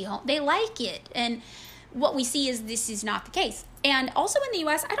choose to be home. They like it. And what we see is this is not the case. And also in the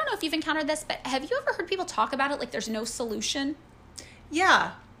U.S., I don't know if you've encountered this, but have you ever heard people talk about it like there's no solution?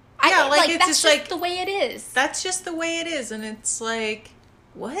 Yeah. Yeah, like it's that's just like the way it is. That's just the way it is. And it's like,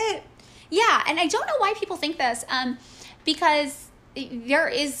 what? Yeah, and I don't know why people think this, because there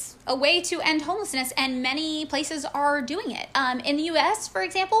is a way to end homelessness, and many places are doing it. In the U.S., for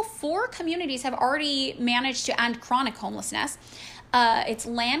example, 4 communities have already managed to end chronic homelessness. It's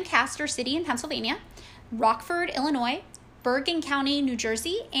Lancaster City in Pennsylvania, Rockford, Illinois, Bergen County, New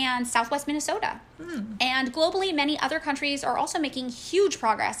Jersey, and Southwest Minnesota. And globally, many other countries are also making huge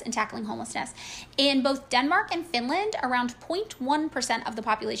progress in tackling homelessness. In both Denmark and Finland, around 0.1% of the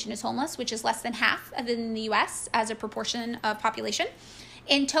population is homeless, which is less than half of in the U.S. as a proportion of population.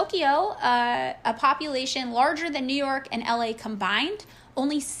 In Tokyo, a population larger than New York and L.A. combined,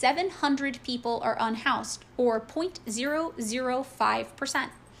 only 700 people are unhoused, or 0.005%.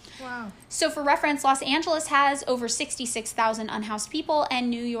 Wow. So for reference, Los Angeles has over 66,000 unhoused people, and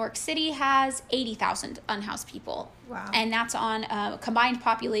New York City has 80,000 unhoused people. Wow. And that's on a combined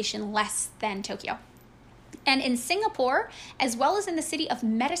population less than Tokyo. And in Singapore, as well as in the city of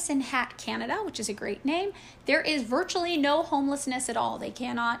Medicine Hat, Canada, which is a great name, there is virtually no homelessness at all. They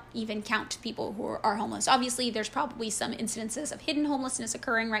cannot even count people who are homeless. Obviously, there's probably some incidences of hidden homelessness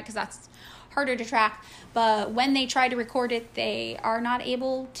occurring, right? Because that's harder to track. But when they try to record it, they are not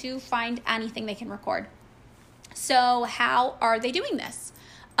able to find anything they can record. So how are they doing this?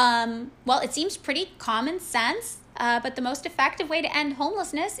 Well, it seems pretty common sense, but the most effective way to end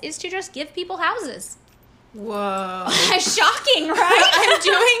homelessness is to just give people houses. Whoa. Shocking, right? I'm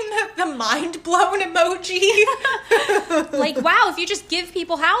doing the mind blown emoji. Like, wow, if you just give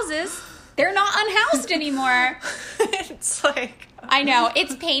people houses, they're not unhoused anymore. It's like... I know.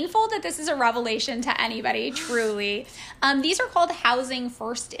 It's painful that this is a revelation to anybody, truly. These are called Housing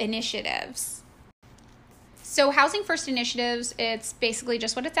First Initiatives. So Housing First Initiatives, it's basically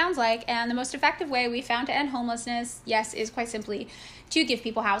just what it sounds like. And the most effective way we found to end homelessness, yes, is quite simply to give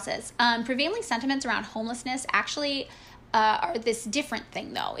people houses. Prevailing sentiments around homelessness actually are this different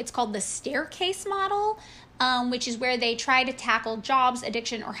thing, though. It's called the staircase model, which is where they try to tackle jobs,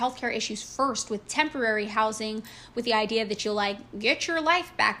 addiction, or healthcare issues first with temporary housing, with the idea that you'll get your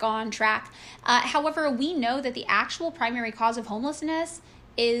life back on track. However, we know that the actual primary cause of homelessness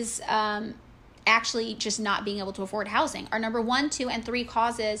is actually just not being able to afford housing. Our number 1, 2, and 3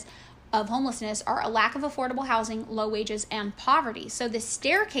 causes of homelessness are a lack of affordable housing, low wages, and poverty. So the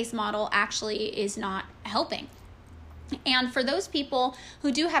staircase model actually is not helping. And for those people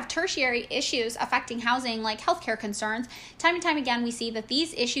who do have tertiary issues affecting housing, like healthcare concerns, time and time again, we see that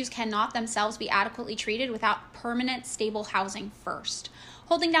these issues cannot themselves be adequately treated without permanent, stable housing first.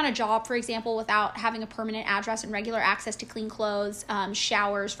 Holding down a job, for example, without having a permanent address and regular access to clean clothes,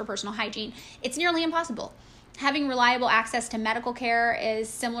 showers for personal hygiene, it's nearly impossible. Having reliable access to medical care is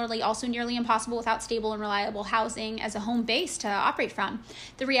similarly also nearly impossible without stable and reliable housing as a home base to operate from.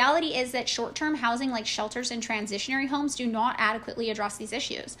 The reality is that short-term housing like shelters and transitionary homes do not adequately address these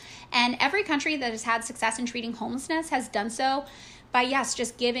issues. And every country that has had success in treating homelessness has done so by, yes,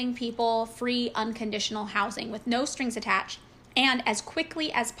 just giving people free, unconditional housing with no strings attached, and as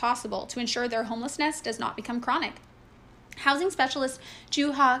quickly as possible to ensure their homelessness does not become chronic. Housing specialist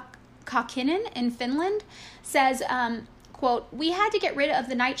Juha Kakinen in Finland says, quote, "We had to get rid of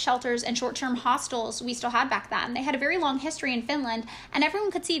the night shelters and short-term hostels we still had back then. They had a very long history in Finland, and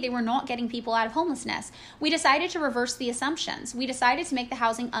everyone could see they were not getting people out of homelessness. We decided to reverse the assumptions. We decided to make the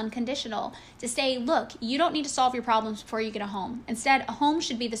housing unconditional, to say, look, you don't need to solve your problems before you get a home. Instead, a home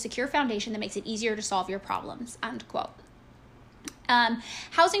should be the secure foundation that makes it easier to solve your problems," end quote.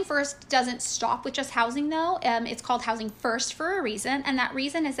 Housing First doesn't stop with just housing, though. It's called Housing First for a reason, and that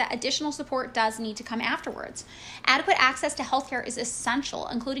reason is that additional support does need to come afterwards. Adequate access to healthcare is essential,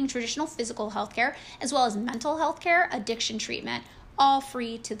 including traditional physical healthcare, as well as mental health care, addiction treatment, all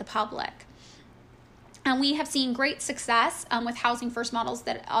free to the public. And we have seen great success with Housing First models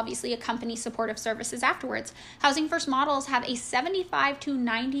that obviously accompany supportive services afterwards. Housing First models have a 75 to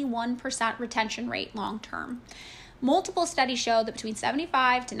 91% retention rate long term. Multiple studies show that between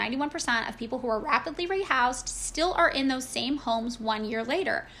 75 to 91% of people who are rapidly rehoused still are in those same homes 1 year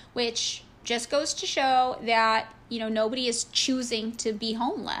later, which just goes to show that, nobody is choosing to be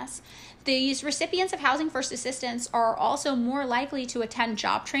homeless. These recipients of Housing First assistance are also more likely to attend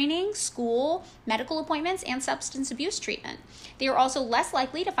job training, school, medical appointments, and substance abuse treatment. They are also less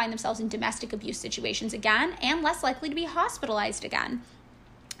likely to find themselves in domestic abuse situations again, and less likely to be hospitalized again.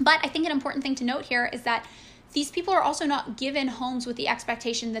 But I think an important thing to note here is that these people are also not given homes with the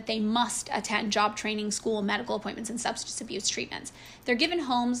expectation that they must attend job training, school, medical appointments, and substance abuse treatments. They're given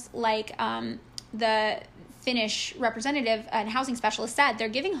homes like the Finnish representative and housing specialist said, they're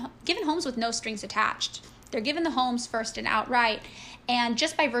given homes with no strings attached. They're given the homes first and outright. And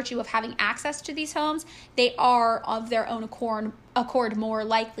just by virtue of having access to these homes, they are of their own accord more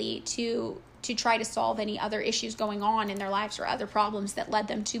likely to try to solve any other issues going on in their lives or other problems that led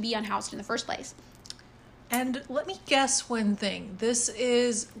them to be unhoused in the first place. And let me guess one thing.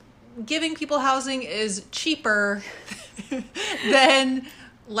 Giving people housing is cheaper than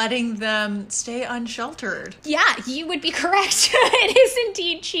letting them stay unsheltered. Yeah, you would be correct. It is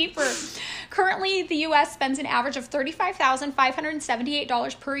indeed cheaper. Currently, the U.S. spends an average of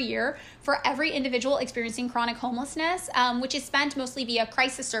 $35,578 per year for every individual experiencing chronic homelessness, which is spent mostly via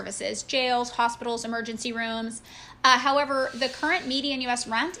crisis services, jails, hospitals, emergency rooms. However, the current median U.S.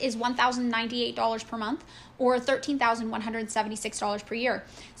 rent is $1,098 per month, or $13,176 per year.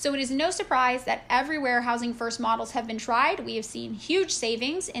 So it is no surprise that everywhere Housing First models have been tried, we have seen huge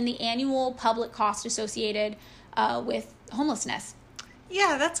savings in the annual public cost associated with homelessness.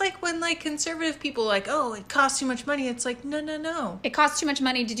 Yeah, that's like when conservative people are like, oh, it costs too much money. It's like, no. It costs too much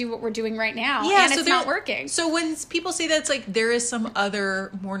money to do what we're doing right now, yeah, and it's not working. So when people say that, it's like there is some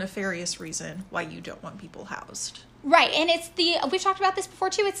other more nefarious reason why you don't want people housed. Right, and we've talked about this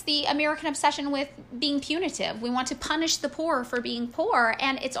before too, it's the American obsession with being punitive. We want to punish the poor for being poor,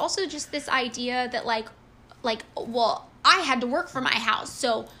 and it's also just this idea that well, I had to work for my house,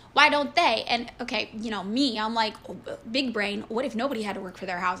 so why don't they? And okay, me, I'm like, big brain, what if nobody had to work for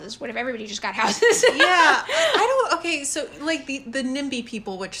their houses? What if everybody just got houses? Yeah, so the NIMBY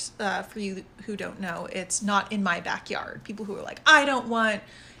people, which for you who don't know, it's not in my backyard. People who are like, I don't want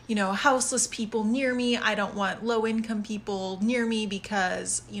houseless people near me. I don't want low-income people near me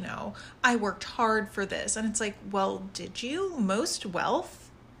because, I worked hard for this. And it's like, well, did you? Most wealth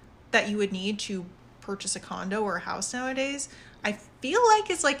that you would need to purchase a condo or a house nowadays, I feel like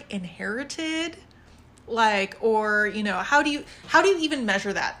it's inherited, or, how do you even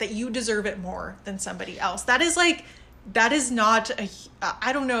measure that you deserve it more than somebody else? That is not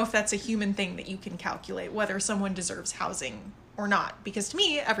I don't know if that's a human thing that you can calculate whether someone deserves housing or not, because to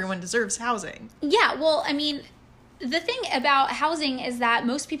me, everyone deserves housing. Yeah, well, I mean, the thing about housing is that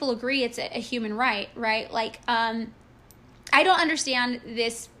most people agree it's a human right? I don't understand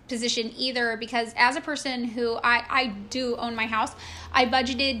this position either, because as a person who I do own my house, I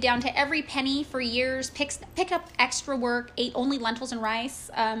budgeted down to every penny for years, picked up extra work, ate only lentils and rice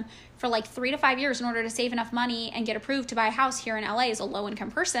for 3 to 5 years in order to save enough money and get approved to buy a house here in LA as a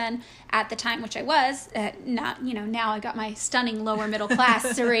low-income person at the time, which I was. Now I got my stunning lower middle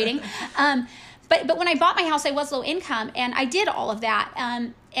class rating. But when I bought my house, I was low income, and I did all of that.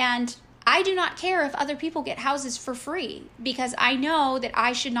 And I do not care if other people get houses for free, because I know that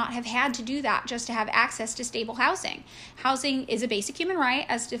I should not have had to do that just to have access to stable housing. Housing is a basic human right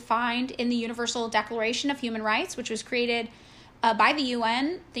as defined in the Universal Declaration of Human Rights, which was created by the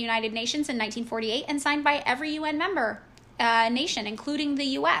UN, the United Nations, in 1948, and signed by every UN member nation, including the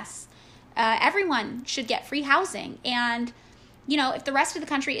U.S. Everyone should get free housing. And, if the rest of the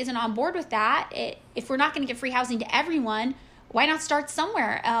country isn't on board with that, if we're not going to give free housing to everyone, why not start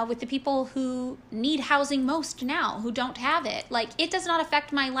somewhere with the people who need housing most now, who don't have it? Like, it does not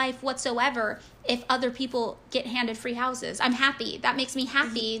affect my life whatsoever if other people get handed free houses. I'm happy. That makes me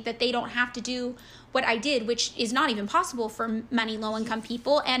happy that they don't have to do what I did, which is not even possible for many low-income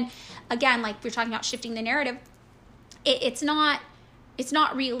people. And again, like we're talking about shifting the narrative, it's not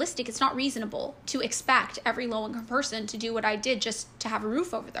realistic. It's not reasonable to expect every low-income person to do what I did just to have a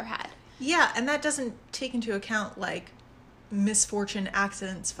roof over their head. Yeah, and that doesn't take into account, like, misfortune,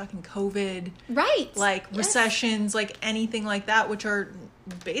 accidents, fucking COVID. Right. Like, recessions, like, anything like that, which are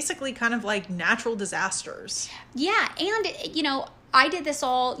basically kind of like natural disasters. Yeah, and, you know, I did this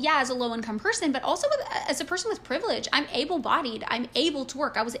all, as a low-income person, but also as a person with privilege. I'm able-bodied. I'm able to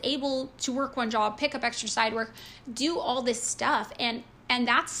work. I was able to work one job, pick up extra side work, do all this stuff. And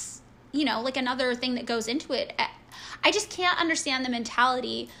that's, you know, like another thing that goes into it. I just can't understand the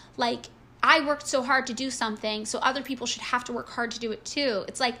mentality, like, I worked so hard to do something, so other people should have to work hard to do it too.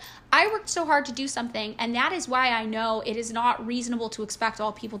 It's like, I worked so hard to do something, and that is why I know it is not reasonable to expect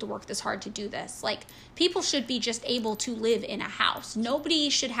all people to work this hard to do this. Like, people should be just able to live in a house.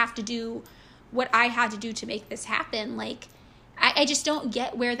 Nobody should have to do what I had to do to make this happen. Like, I just don't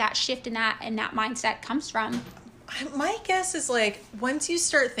get where that shift in that mindset comes from. My guess is, like, once you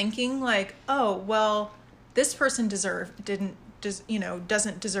start thinking, like, oh, well, this person doesn't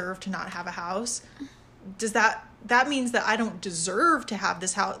deserve to not have a house. Does that means that I don't deserve to have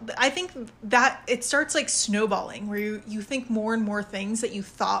this house? I think that it starts like snowballing, where you think more and more things that you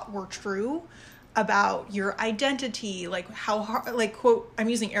thought were true about your identity, like how hard, like, quote, I'm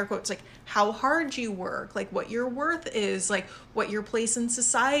using air quotes, like how hard you work, like what your worth is, like what your place in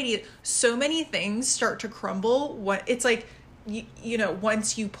society. So many things start to crumble. What it's like, you know,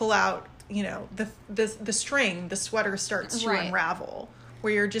 once you pull out, you know, the string, the sweater starts to unravel,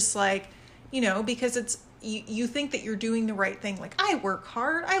 where you're just like, you know, because it's, you think that you're doing the right thing. Like, I work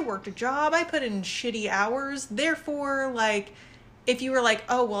hard, I worked a job, I put in shitty hours. Therefore, like, if you were like,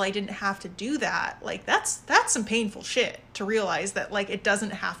 oh, well, I didn't have to do that, like, that's some painful shit to realize that, like, it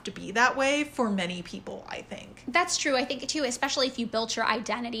doesn't have to be that way for many people, I think. That's true. I think, too, especially if you built your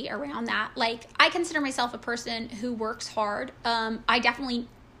identity around that. Like, I consider myself a person who works hard. I definitely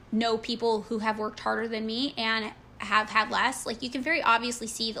know people who have worked harder than me and have had less. Like, you can very obviously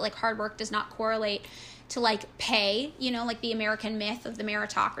see that, like, hard work does not correlate to, like, pay, you know, like the American myth of the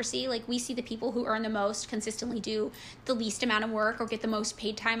meritocracy. Like, we see the people who earn the most consistently do the least amount of work or get the most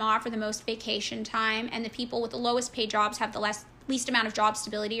paid time off or the most vacation time, and the people with the lowest paid jobs have the least amount of job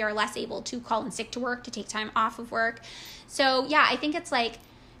stability, are less able to call in sick to work, to take time off of work. So yeah, I think it's like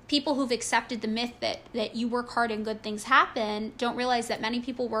people who've accepted the myth that you work hard and good things happen don't realize that many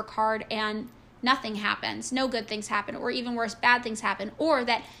people work hard and nothing happens, no good things happen, or even worse, bad things happen, or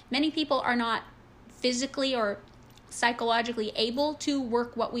that many people are not physically or psychologically able to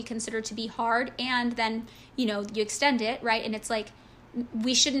work what we consider to be hard, and then, you know, you extend it, right? And it's like,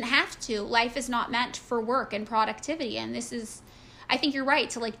 we shouldn't have to. Life is not meant for work and productivity, and this is, I think you're right,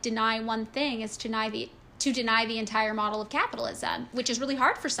 to like deny one thing is to deny the entire model of capitalism, which is really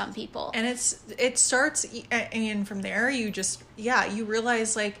hard for some people. And it starts, I mean, from there, you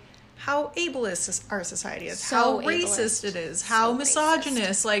realize, like, how ableist our society is, So how racist it is, how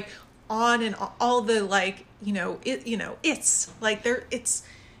misogynist, like, on and all the, like, it's like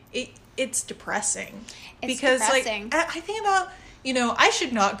it's depressing. Because depressing. Like, I think about, I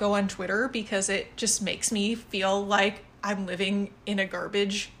should not go on Twitter because it just makes me feel like I'm living in a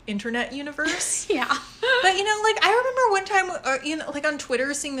garbage internet universe. Yeah. But, like, I remember one time, like on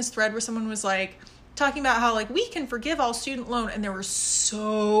Twitter, seeing this thread where someone was like talking about how, like, we can forgive all student loan. And there were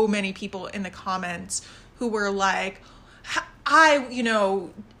so many people in the comments who were like,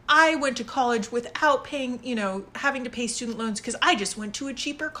 I went to college without paying, having to pay student loans because I just went to a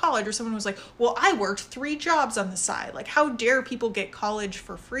cheaper college. Or someone was like, well, I worked 3 jobs on the side. Like, how dare people get college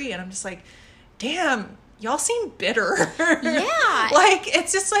for free? And I'm just like, damn, y'all seem bitter. Yeah. Like,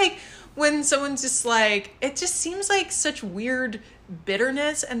 it's just like when someone's just like, it just seems like such weird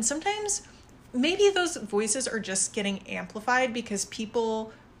bitterness. And sometimes maybe those voices are just getting amplified because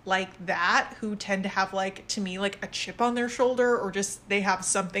people like that, who tend to have, like, to me, like a chip on their shoulder, or just they have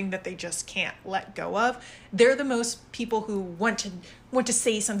something that they just can't let go of, they're the most people who want to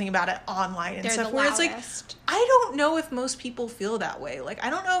say something about it online and stuff, where it's like, I don't know if most people feel that way. Like,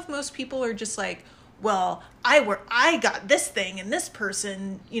 I don't know if most people are just like well, I got this thing and this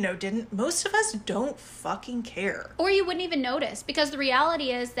person, didn't. Most of us don't fucking care. Or you wouldn't even notice, because the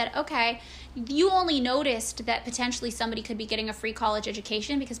reality is that, okay, you only noticed that potentially somebody could be getting a free college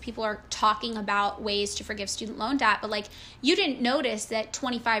education because people are talking about ways to forgive student loan debt, but like you didn't notice that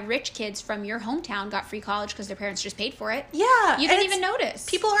 25 rich kids from your hometown got free college because their parents just paid for it. Yeah. You didn't even notice.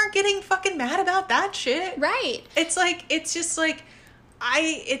 People aren't getting fucking mad about that shit. Right. It's like, it's just like,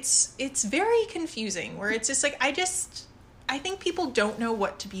 it's very confusing, where it's just like, I think people don't know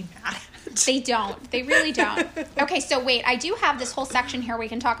what to be mad at. They don't. They really don't. Okay, so wait, I do have this whole section here we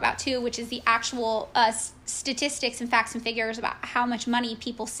can talk about too, which is the actual statistics and facts and figures about how much money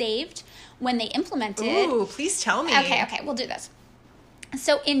people saved when they implemented. Ooh, please tell me. Okay, we'll do this.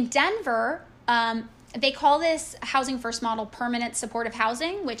 So in Denver, they call this Housing First model permanent supportive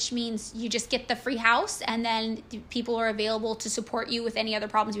housing, which means you just get the free house and then people are available to support you with any other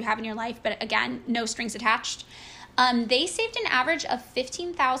problems you have in your life. But again, no strings attached. They saved an average of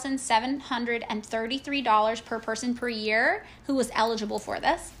 $15,733 per person per year who was eligible for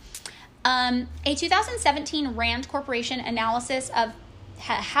this. A 2017 Rand Corporation analysis of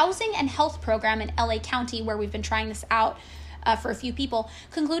housing and health program in LA County, where we've been trying this out for a few people,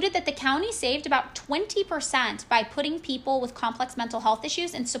 concluded that the county saved about 20% by putting people with complex mental health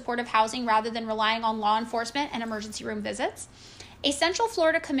issues in supportive housing rather than relying on law enforcement and emergency room visits. A Central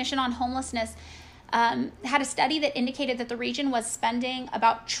Florida Commission on Homelessness had a study that indicated that the region was spending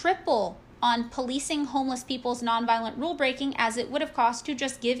about triple on policing homeless people's nonviolent rule breaking as it would have cost to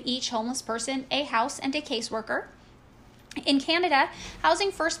just give each homeless person a house and a caseworker. In Canada,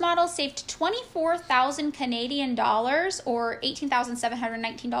 Housing First model saved 24,000 Canadian dollars, or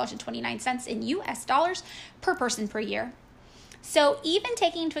 $18,719.29 in US dollars per person per year. So even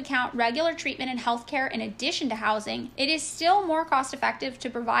taking into account regular treatment and healthcare in addition to housing, it is still more cost effective to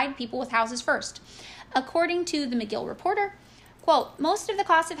provide people with houses first. According to the McGill Reporter, quote, most of the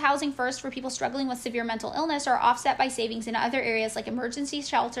costs of housing first for people struggling with severe mental illness are offset by savings in other areas like emergency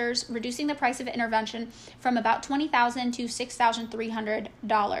shelters, reducing the price of intervention from about $20,000 to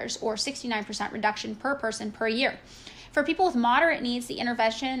 $6,300, or 69% reduction per person per year. For people with moderate needs, the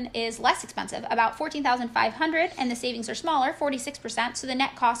intervention is less expensive, about $14,500, and the savings are smaller, 46%, so the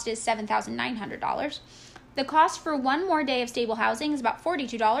net cost is $7,900. The cost for one more day of stable housing is about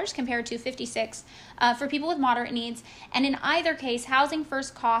 $42 compared to $56 for people with moderate needs, and in either case, Housing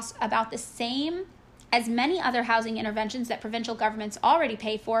First costs about the same as many other housing interventions that provincial governments already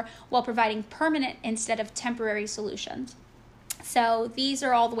pay for, while providing permanent instead of temporary solutions. So these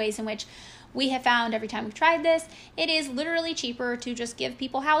are all the ways in which we have found every time we've tried this, it is literally cheaper to just give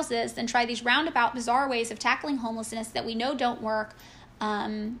people houses than try these roundabout, bizarre ways of tackling homelessness that we know don't work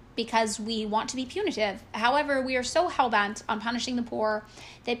because we want to be punitive. However, we are so hell-bent on punishing the poor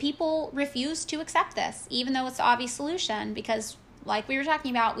that people refuse to accept this, even though it's the obvious solution, because like we were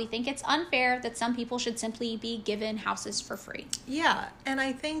talking about, we think it's unfair that some people should simply be given houses for free. Yeah, and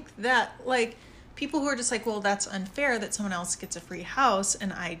I think that, like, people who are just like, well, that's unfair that someone else gets a free house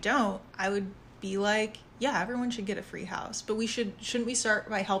and I don't, I would be like, yeah, everyone should get a free house. But shouldn't we start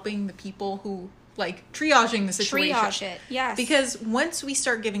by helping the people who, like, triaging the situation? Triage it, yes. Because once we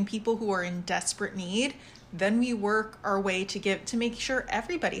start giving people who are in desperate need, then we work our way to make sure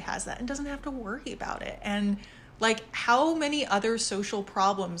everybody has that and doesn't have to worry about it. And, like, how many other social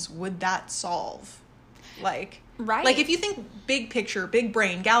problems would that solve? Like, right. Like, if you think big picture, big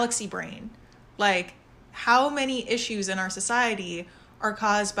brain, galaxy brain, like, how many issues in our society are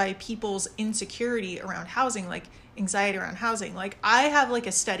caused by people's insecurity around housing, like anxiety around housing? Like, I have like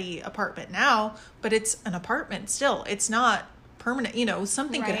a steady apartment now, but it's an apartment still. It's not permanent.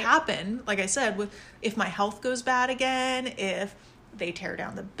 Something could happen. Like I said, if my health goes bad again, if they tear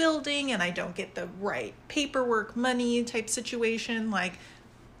down the building and I don't get the right paperwork, money type situation, like,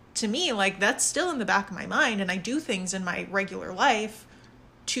 to me, like, that's still in the back of my mind. And I do things in my regular life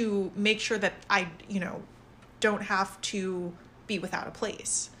to make sure that I, don't have to be without a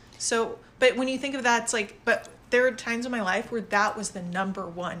place. So, but when you think of that, it's like, but there are times in my life where that was the number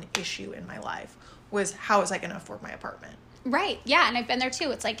one issue in my life, was how was I going to afford my apartment? Right. Yeah. And I've been there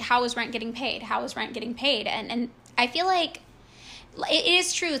too. It's like, how is rent getting paid? How is rent getting paid? And I feel like it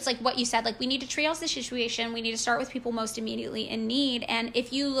is true. It's like what you said, like, we need to triage the situation. We need to start with people most immediately in need. And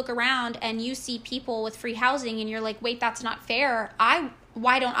if you look around and you see people with free housing and you're like, wait, that's not fair.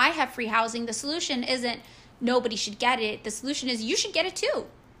 Why don't I have free housing? The solution isn't nobody should get it. The solution is you should get it too.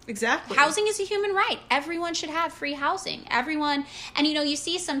 Exactly. Housing is a human right. Everyone should have free housing. Everyone, and you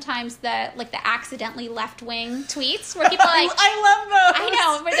see sometimes the accidentally left wing tweets where people are like, I love those. I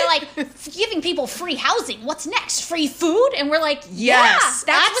know, where they're like giving people free housing. What's next? Free food? And we're like, yes,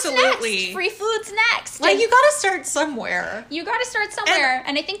 yeah, that's absolutely. what's next. Free food's next. Like, you got to start somewhere.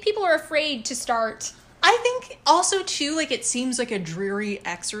 And I think people are afraid to start. I think also too, like, it seems like a dreary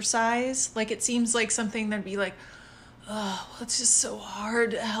exercise. Like, it seems like something that'd be like, oh, well, it's just so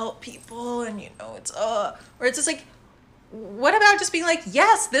hard to help people, and it's or it's just like, what about just being like,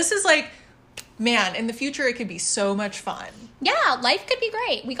 yes, this is like, man, in the future it could be so much fun. Yeah, life could be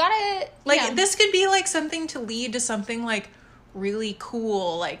great. We gotta this could be like something to lead to something like really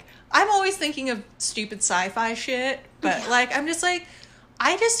cool. Like, I'm always thinking of stupid sci-fi shit, but like, I'm just like,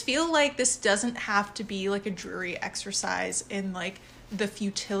 I just feel like this doesn't have to be like a dreary exercise in like the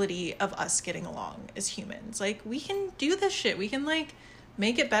futility of us getting along as humans. Like, we can do this shit. We can like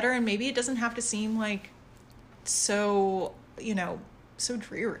make it better, and maybe it doesn't have to seem like so, so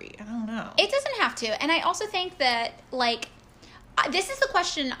dreary. I don't know. It doesn't have to. And I also think that, like, this is the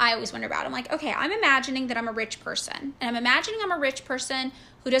question I always wonder about. I'm like, okay, I'm imagining that I'm a rich person. And I'm imagining I'm a rich person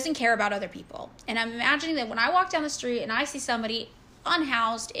who doesn't care about other people. And I'm imagining that when I walk down the street and I see somebody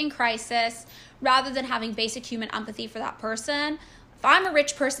unhoused, in crisis, rather than having basic human empathy for that person, if I'm a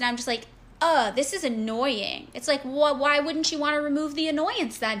rich person, I'm just like, this is annoying. It's like, why wouldn't you want to remove the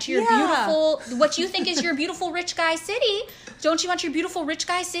annoyance then to your beautiful, what you think is your beautiful rich guy city? Don't you want your beautiful rich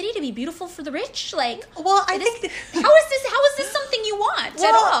guy city to be beautiful for the rich? Like, well, I think how is this something you want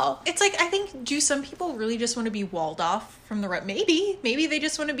at all? It's like, I think, do some people really just want to be walled off from the rest? Maybe they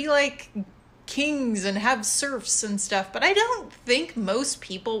just want to be like kings and have serfs and stuff. But I don't think most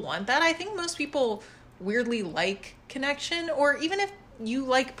people want that. I think most people weirdly like connection, or even if you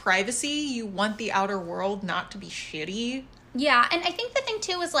like privacy, you want the outer world not to be shitty. Yeah, and I think the thing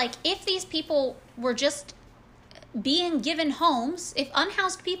too is, like, if these people were just being given homes, if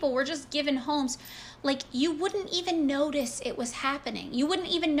unhoused people were just given homes, like, you wouldn't even notice it was happening. You wouldn't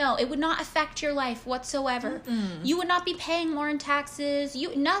even know. It would not affect your life whatsoever. You would not be paying more in taxes.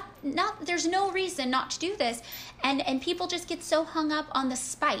 There's no reason not to do this. And people just get so hung up on the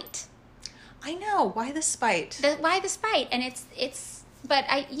spite. I know. Why the spite? Why the spite? And it's but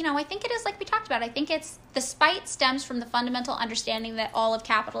I think it is, like we talked about. I think it's the spite stems from the fundamental understanding that all of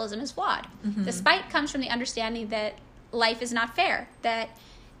capitalism is flawed. Mm-hmm. The spite comes from the understanding that life is not fair, that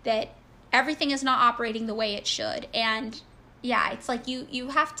everything is not operating the way it should. And yeah, it's like you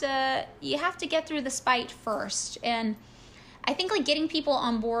have to get through the spite first. And I think, like, getting people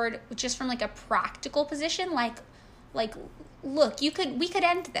on board just from like a practical position, like look, we could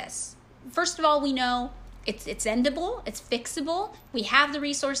end this. First of all, we know it's endable, it's fixable. We have the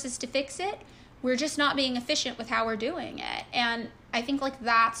resources to fix it. We're just not being efficient with how we're doing it. And I think, like,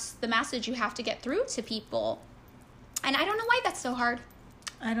 that's the message you have to get through to people. And I don't know why that's so hard.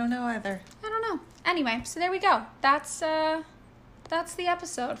 I don't know either. I don't know. Anyway, so there we go. That's the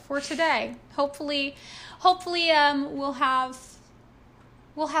episode for today. Hopefully we'll have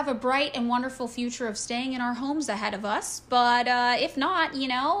a bright and wonderful future of staying in our homes ahead of us. But if not,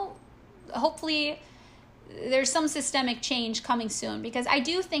 hopefully there's some systemic change coming soon, because I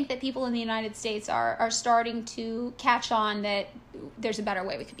do think that people in the United States are starting to catch on that there's a better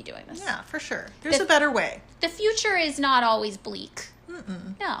way we could be doing this. Yeah, for sure. There's a better way. The future is not always bleak.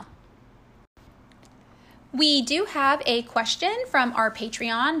 No. We do have a question from our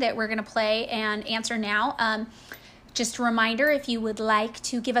Patreon that we're going to play and answer now. Just a reminder, if you would like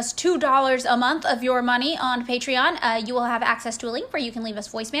to give us $2 a month of your money on Patreon, you will have access to a link where you can leave us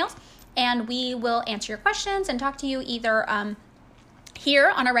voicemails, and we will answer your questions and talk to you either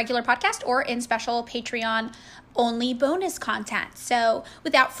here on our regular podcast or in special Patreon-only bonus content. So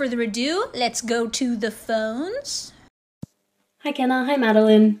without further ado, let's go to the phones. Hi, Kenna. Hi,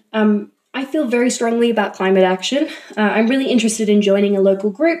 Madeline. I feel very strongly about climate action. I'm really interested in joining a local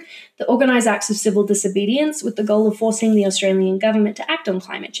group that organise acts of civil disobedience with the goal of forcing the Australian government to act on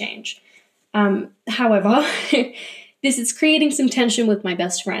climate change. However, this is creating some tension with my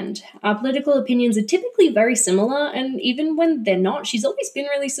best friend. Our political opinions are typically very similar, and even when they're not, she's always been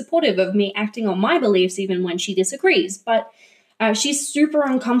really supportive of me acting on my beliefs even when she disagrees. But she's super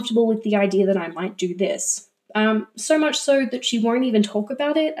uncomfortable with the idea that I might do this. So much so that she won't even talk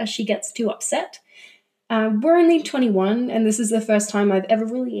about it as she gets too upset. We're only 21, and this is the first time I've ever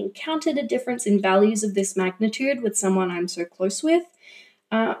really encountered a difference in values of this magnitude with someone I'm so close with.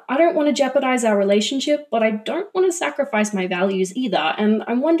 I don't want to jeopardize our relationship, but I don't want to sacrifice my values either, and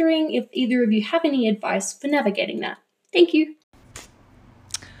I'm wondering if either of you have any advice for navigating that. Thank you.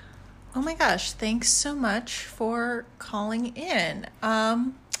 Oh my gosh, thanks so much for calling in.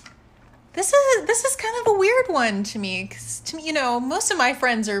 This is kind of a weird one to me, because to me, most of my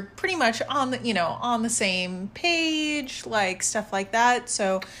friends are pretty much on the same page, like stuff like that.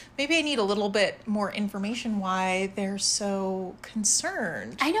 So maybe I need a little bit more information why they're so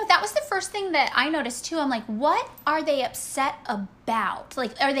concerned. I know, that was the first thing that I noticed too. I'm like, what are they upset about?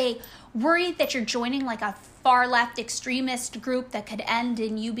 Like, are they worried that you're joining like a far left extremist group that could end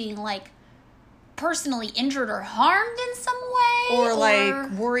in you being like personally injured or harmed in some way, or like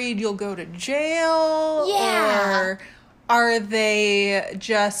worried you'll go to jail? Yeah. Or are they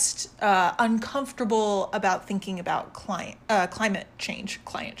just uncomfortable about thinking about climate change?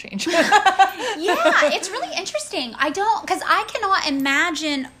 Yeah, it's really interesting. Because I cannot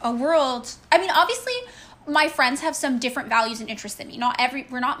imagine a world. I mean, obviously, my friends have some different values and interests than me.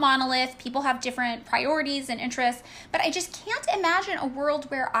 We're not monolith. People have different priorities and interests, but I just can't imagine a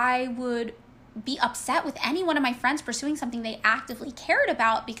world where I would be upset with any one of my friends pursuing something they actively cared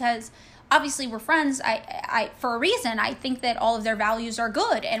about, because obviously we're friends. I for a reason. I think that all of their values are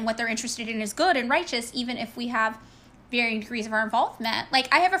good and what they're interested in is good and righteous, even if we have varying degrees of our involvement.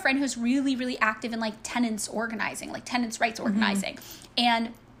 Like, I have a friend who's really, really active in like tenants organizing, like tenants' rights organizing.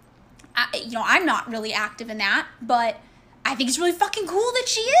 And I'm not really active in that, but I think it's really fucking cool that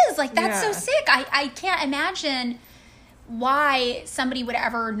she is. Like, that's so sick. I can't imagine why somebody would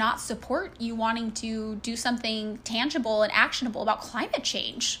ever not support you wanting to do something tangible and actionable about climate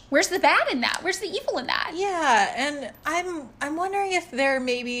change. Where's the bad in that? Where's the evil in that? Yeah, and I'm wondering if they're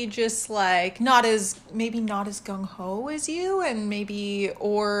maybe just like not as gung ho as you, and maybe,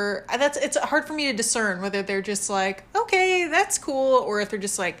 or it's hard for me to discern whether they're just like, okay, that's cool, or if they're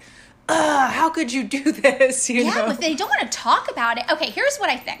just like, how could you do this? You know? But they don't want to talk about it. Okay, here's what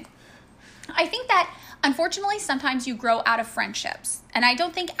I think. I think that unfortunately, sometimes you grow out of friendships. And I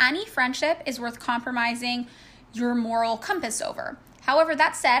don't think any friendship is worth compromising your moral compass over. However,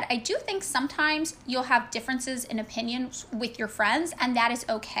 that said, I do think sometimes you'll have differences in opinions with your friends, and that is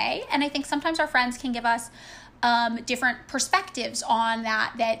okay. And I think sometimes our friends can give us different perspectives on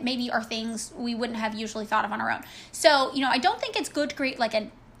that maybe are things we wouldn't have usually thought of on our own. So, I don't think it's good to create like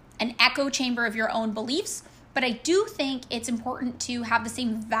an echo chamber of your own beliefs. But I do think it's important to have the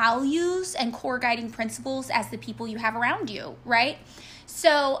same values and core guiding principles as the people you have around you, right?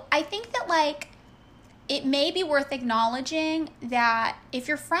 So I think that like it may be worth acknowledging that if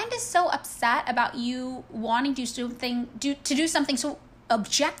your friend is so upset about you wanting to do something so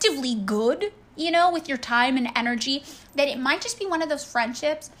objectively good, with your time and energy, that it might just be one of those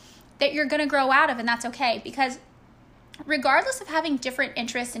friendships that you're going to grow out of, and that's okay. Because regardless of having different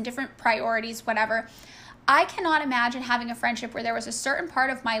interests and different priorities, whatever, I cannot imagine having a friendship where there was a certain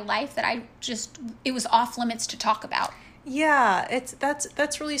part of my life that it was off limits to talk about. Yeah,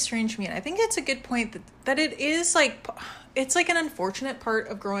 that's really strange to me. And I think it's a good point that it is like, it's like an unfortunate part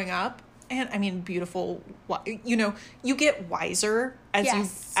of growing up. And I mean, beautiful, you get wiser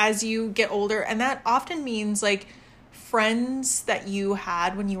as you get older. And that often means like friends that you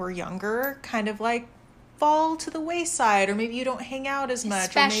had when you were younger kind of like fall to the wayside, or maybe you don't hang out as much,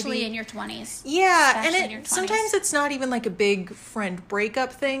 especially in your 20s. Yeah, and sometimes it's not even like a big friend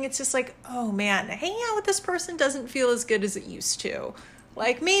breakup thing. It's just like, oh man, hanging out with this person doesn't feel as good as it used to.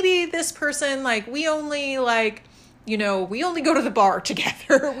 Like maybe this person, like we only go to the bar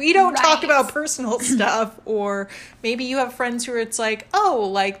together. We don't talk about personal stuff. Or maybe you have friends who are, it's like,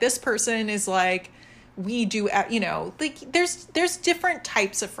 oh, like this person is like, we do, like there's different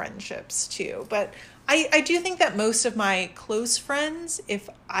types of friendships too. But I do think that most of my close friends, if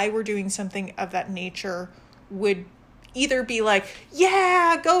I were doing something of that nature, would either be like,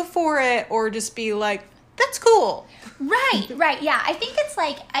 yeah, go for it, or just be like, that's cool. Right. Yeah. I think it's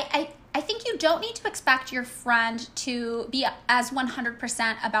like, I think you don't need to expect your friend to be as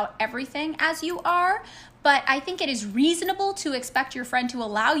 100% about everything as you are. But I think it is reasonable to expect your friend to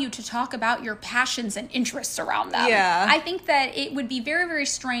allow you to talk about your passions and interests around them. Yeah. I think that it would be very, very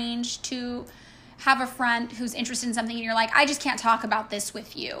strange to have a friend who's interested in something and you're like, I just can't talk about this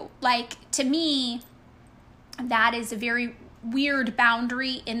with you. Like, to me, that is a very weird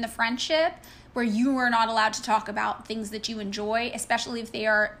boundary in the friendship where you are not allowed to talk about things that you enjoy, especially if they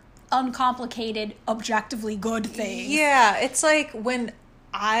are uncomplicated, objectively good things. Yeah, it's like when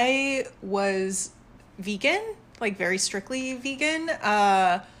I was vegan, like very strictly vegan,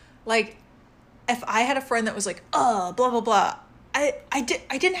 like if I had a friend that was like, blah, blah, blah, I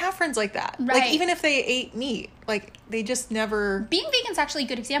didn't have friends like that. Right. Like, even if they ate meat, like, they just never... Being vegan is actually a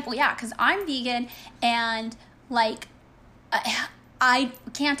good example, yeah, because I'm vegan, and, like, I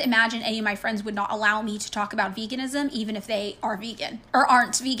can't imagine any of my friends would not allow me to talk about veganism, even if they are vegan or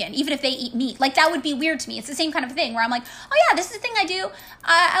aren't vegan, even if they eat meat. Like, that would be weird to me. It's the same kind of thing where I'm like, oh yeah, this is the thing I do.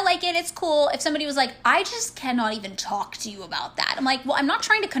 I like it. It's cool. If somebody was like, I just cannot even talk to you about that. I'm like, well, I'm not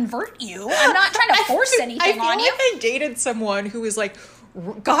trying to convert you. I'm not trying to force anything on you. I feel like I dated someone who was like,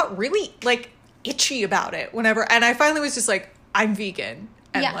 got really like itchy about it whenever. And I finally was just like, I'm vegan.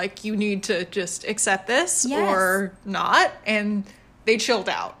 And like, you need to just accept this or not. And they chilled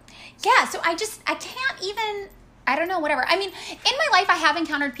out. Yeah, so I can't even, I don't know, whatever. I mean, in my life, I have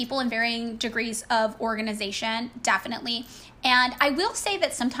encountered people in varying degrees of organization, definitely. And I will say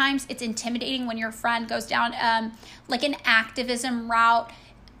that sometimes it's intimidating when your friend goes down like an activism route.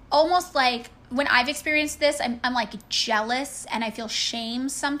 Almost like when I've experienced this, I'm like jealous and I feel shame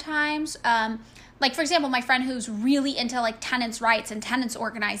sometimes. Like, for example, my friend who's really into like tenants' rights and tenants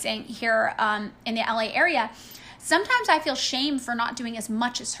organizing here in the LA area, sometimes I feel shame for not doing as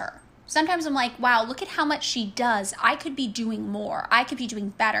much as her. Sometimes I'm like, wow, look at how much she does. I could be doing more. I could be doing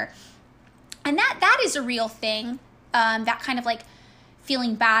better. And that is a real thing. That kind of like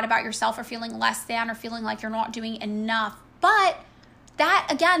feeling bad about yourself or feeling less than or feeling like you're not doing enough. But that,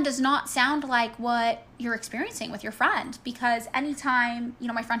 again, does not sound like what you're experiencing with your friend, because anytime, you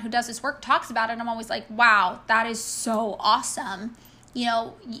know, my friend who does this work talks about it, I'm always like, wow, that is so awesome. You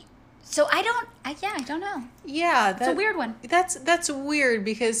know, so I don't know. Yeah. It's a weird one. That's weird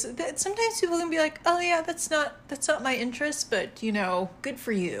because sometimes people can be like, oh yeah, that's not my interest, but you know, good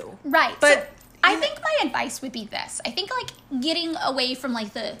for you. Right. But so I think my advice would be this. I think like getting away from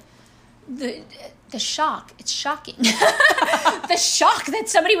like the shock. It's shocking. The shock that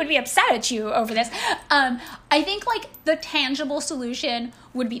somebody would be upset at you over this. I think like the tangible solution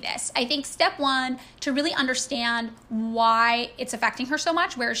would be this. I think step one, to really understand why it's affecting her so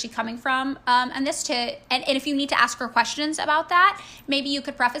much, where is she coming from, and if you need to ask her questions about that, maybe you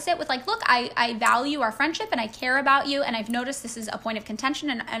could preface it with like, look, I value our friendship and I care about you, and I've noticed this is a point of contention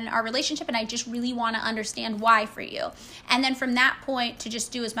in our relationship, and I just really want to understand why for you. And then from that point, to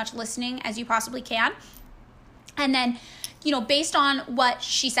just do as much listening as you possibly can. And then, you know, based on what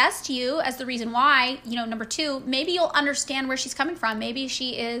she says to you as the reason why, you know, number two, maybe you'll understand where she's coming from. Maybe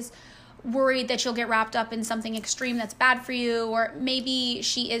she is worried that you'll get wrapped up in something extreme that's bad for you, or maybe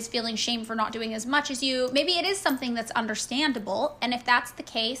she is feeling shame for not doing as much as you. Maybe it is something that's understandable. And if that's the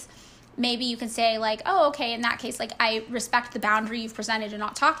case, maybe you can say like, oh, okay, in that case, like, I respect the boundary you've presented in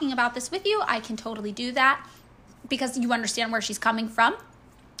not talking about this with you. I can totally do that because you understand where she's coming from.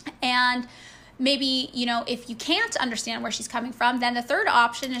 And maybe, you know, if you can't understand where she's coming from, then the third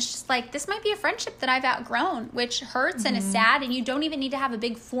option is just like, this might be a friendship that I've outgrown, which hurts and is sad, and you don't even need to have a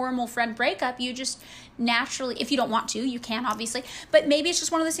big formal friend breakup. You just naturally, if you don't want to, you can obviously, but maybe it's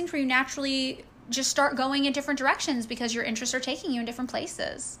just one of those things where you naturally just start going in different directions because your interests are taking you in different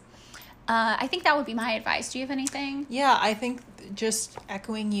places. I think that would be my advice. Do you have anything? Yeah, I think just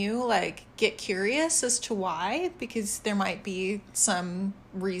echoing you, like, get curious as to why, because there might be some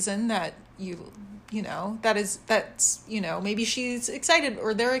reason that you know, that's, you know, maybe she's excited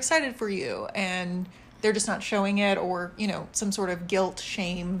or they're excited for you and they're just not showing it, or, you know, some sort of guilt,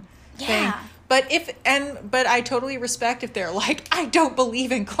 shame thing. But but I totally respect if they're like, I don't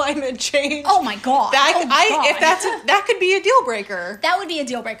believe in climate change. Oh my God. If that could be a deal breaker. That would be a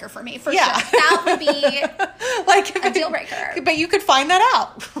deal breaker for me, for sure. That would be like a deal breaker. But you could find that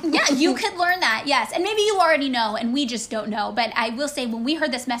out. Yeah, you could learn that, yes. And maybe you already know and we just don't know. But I will say, when we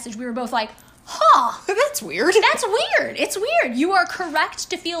heard this message, we were both like, huh. That's weird. That's weird. It's weird. You are correct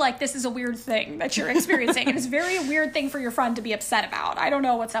to feel like this is a weird thing that you're experiencing. And it's a very weird thing for your friend to be upset about. I don't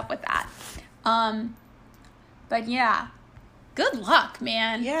know what's up with that. But yeah, good luck,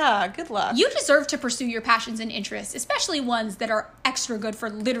 man. Yeah, good luck. You deserve to pursue your passions and interests, especially ones that are extra good for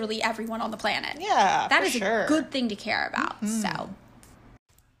literally everyone on the planet. Yeah, that is a good thing to care about. So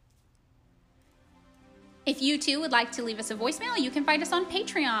if you too would like to leave us a voicemail, you can find us on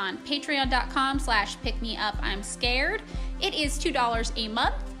Patreon, patreon.com/pickmeupimscared. It is $2 a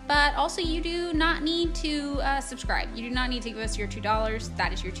month. But also, you do not need to subscribe. You do not need to give us your $2.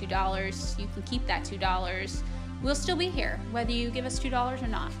 That is your $2. You can keep that $2. We'll still be here, whether you give us $2 or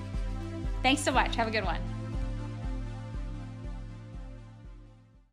not. Thanks so much. Have a good one.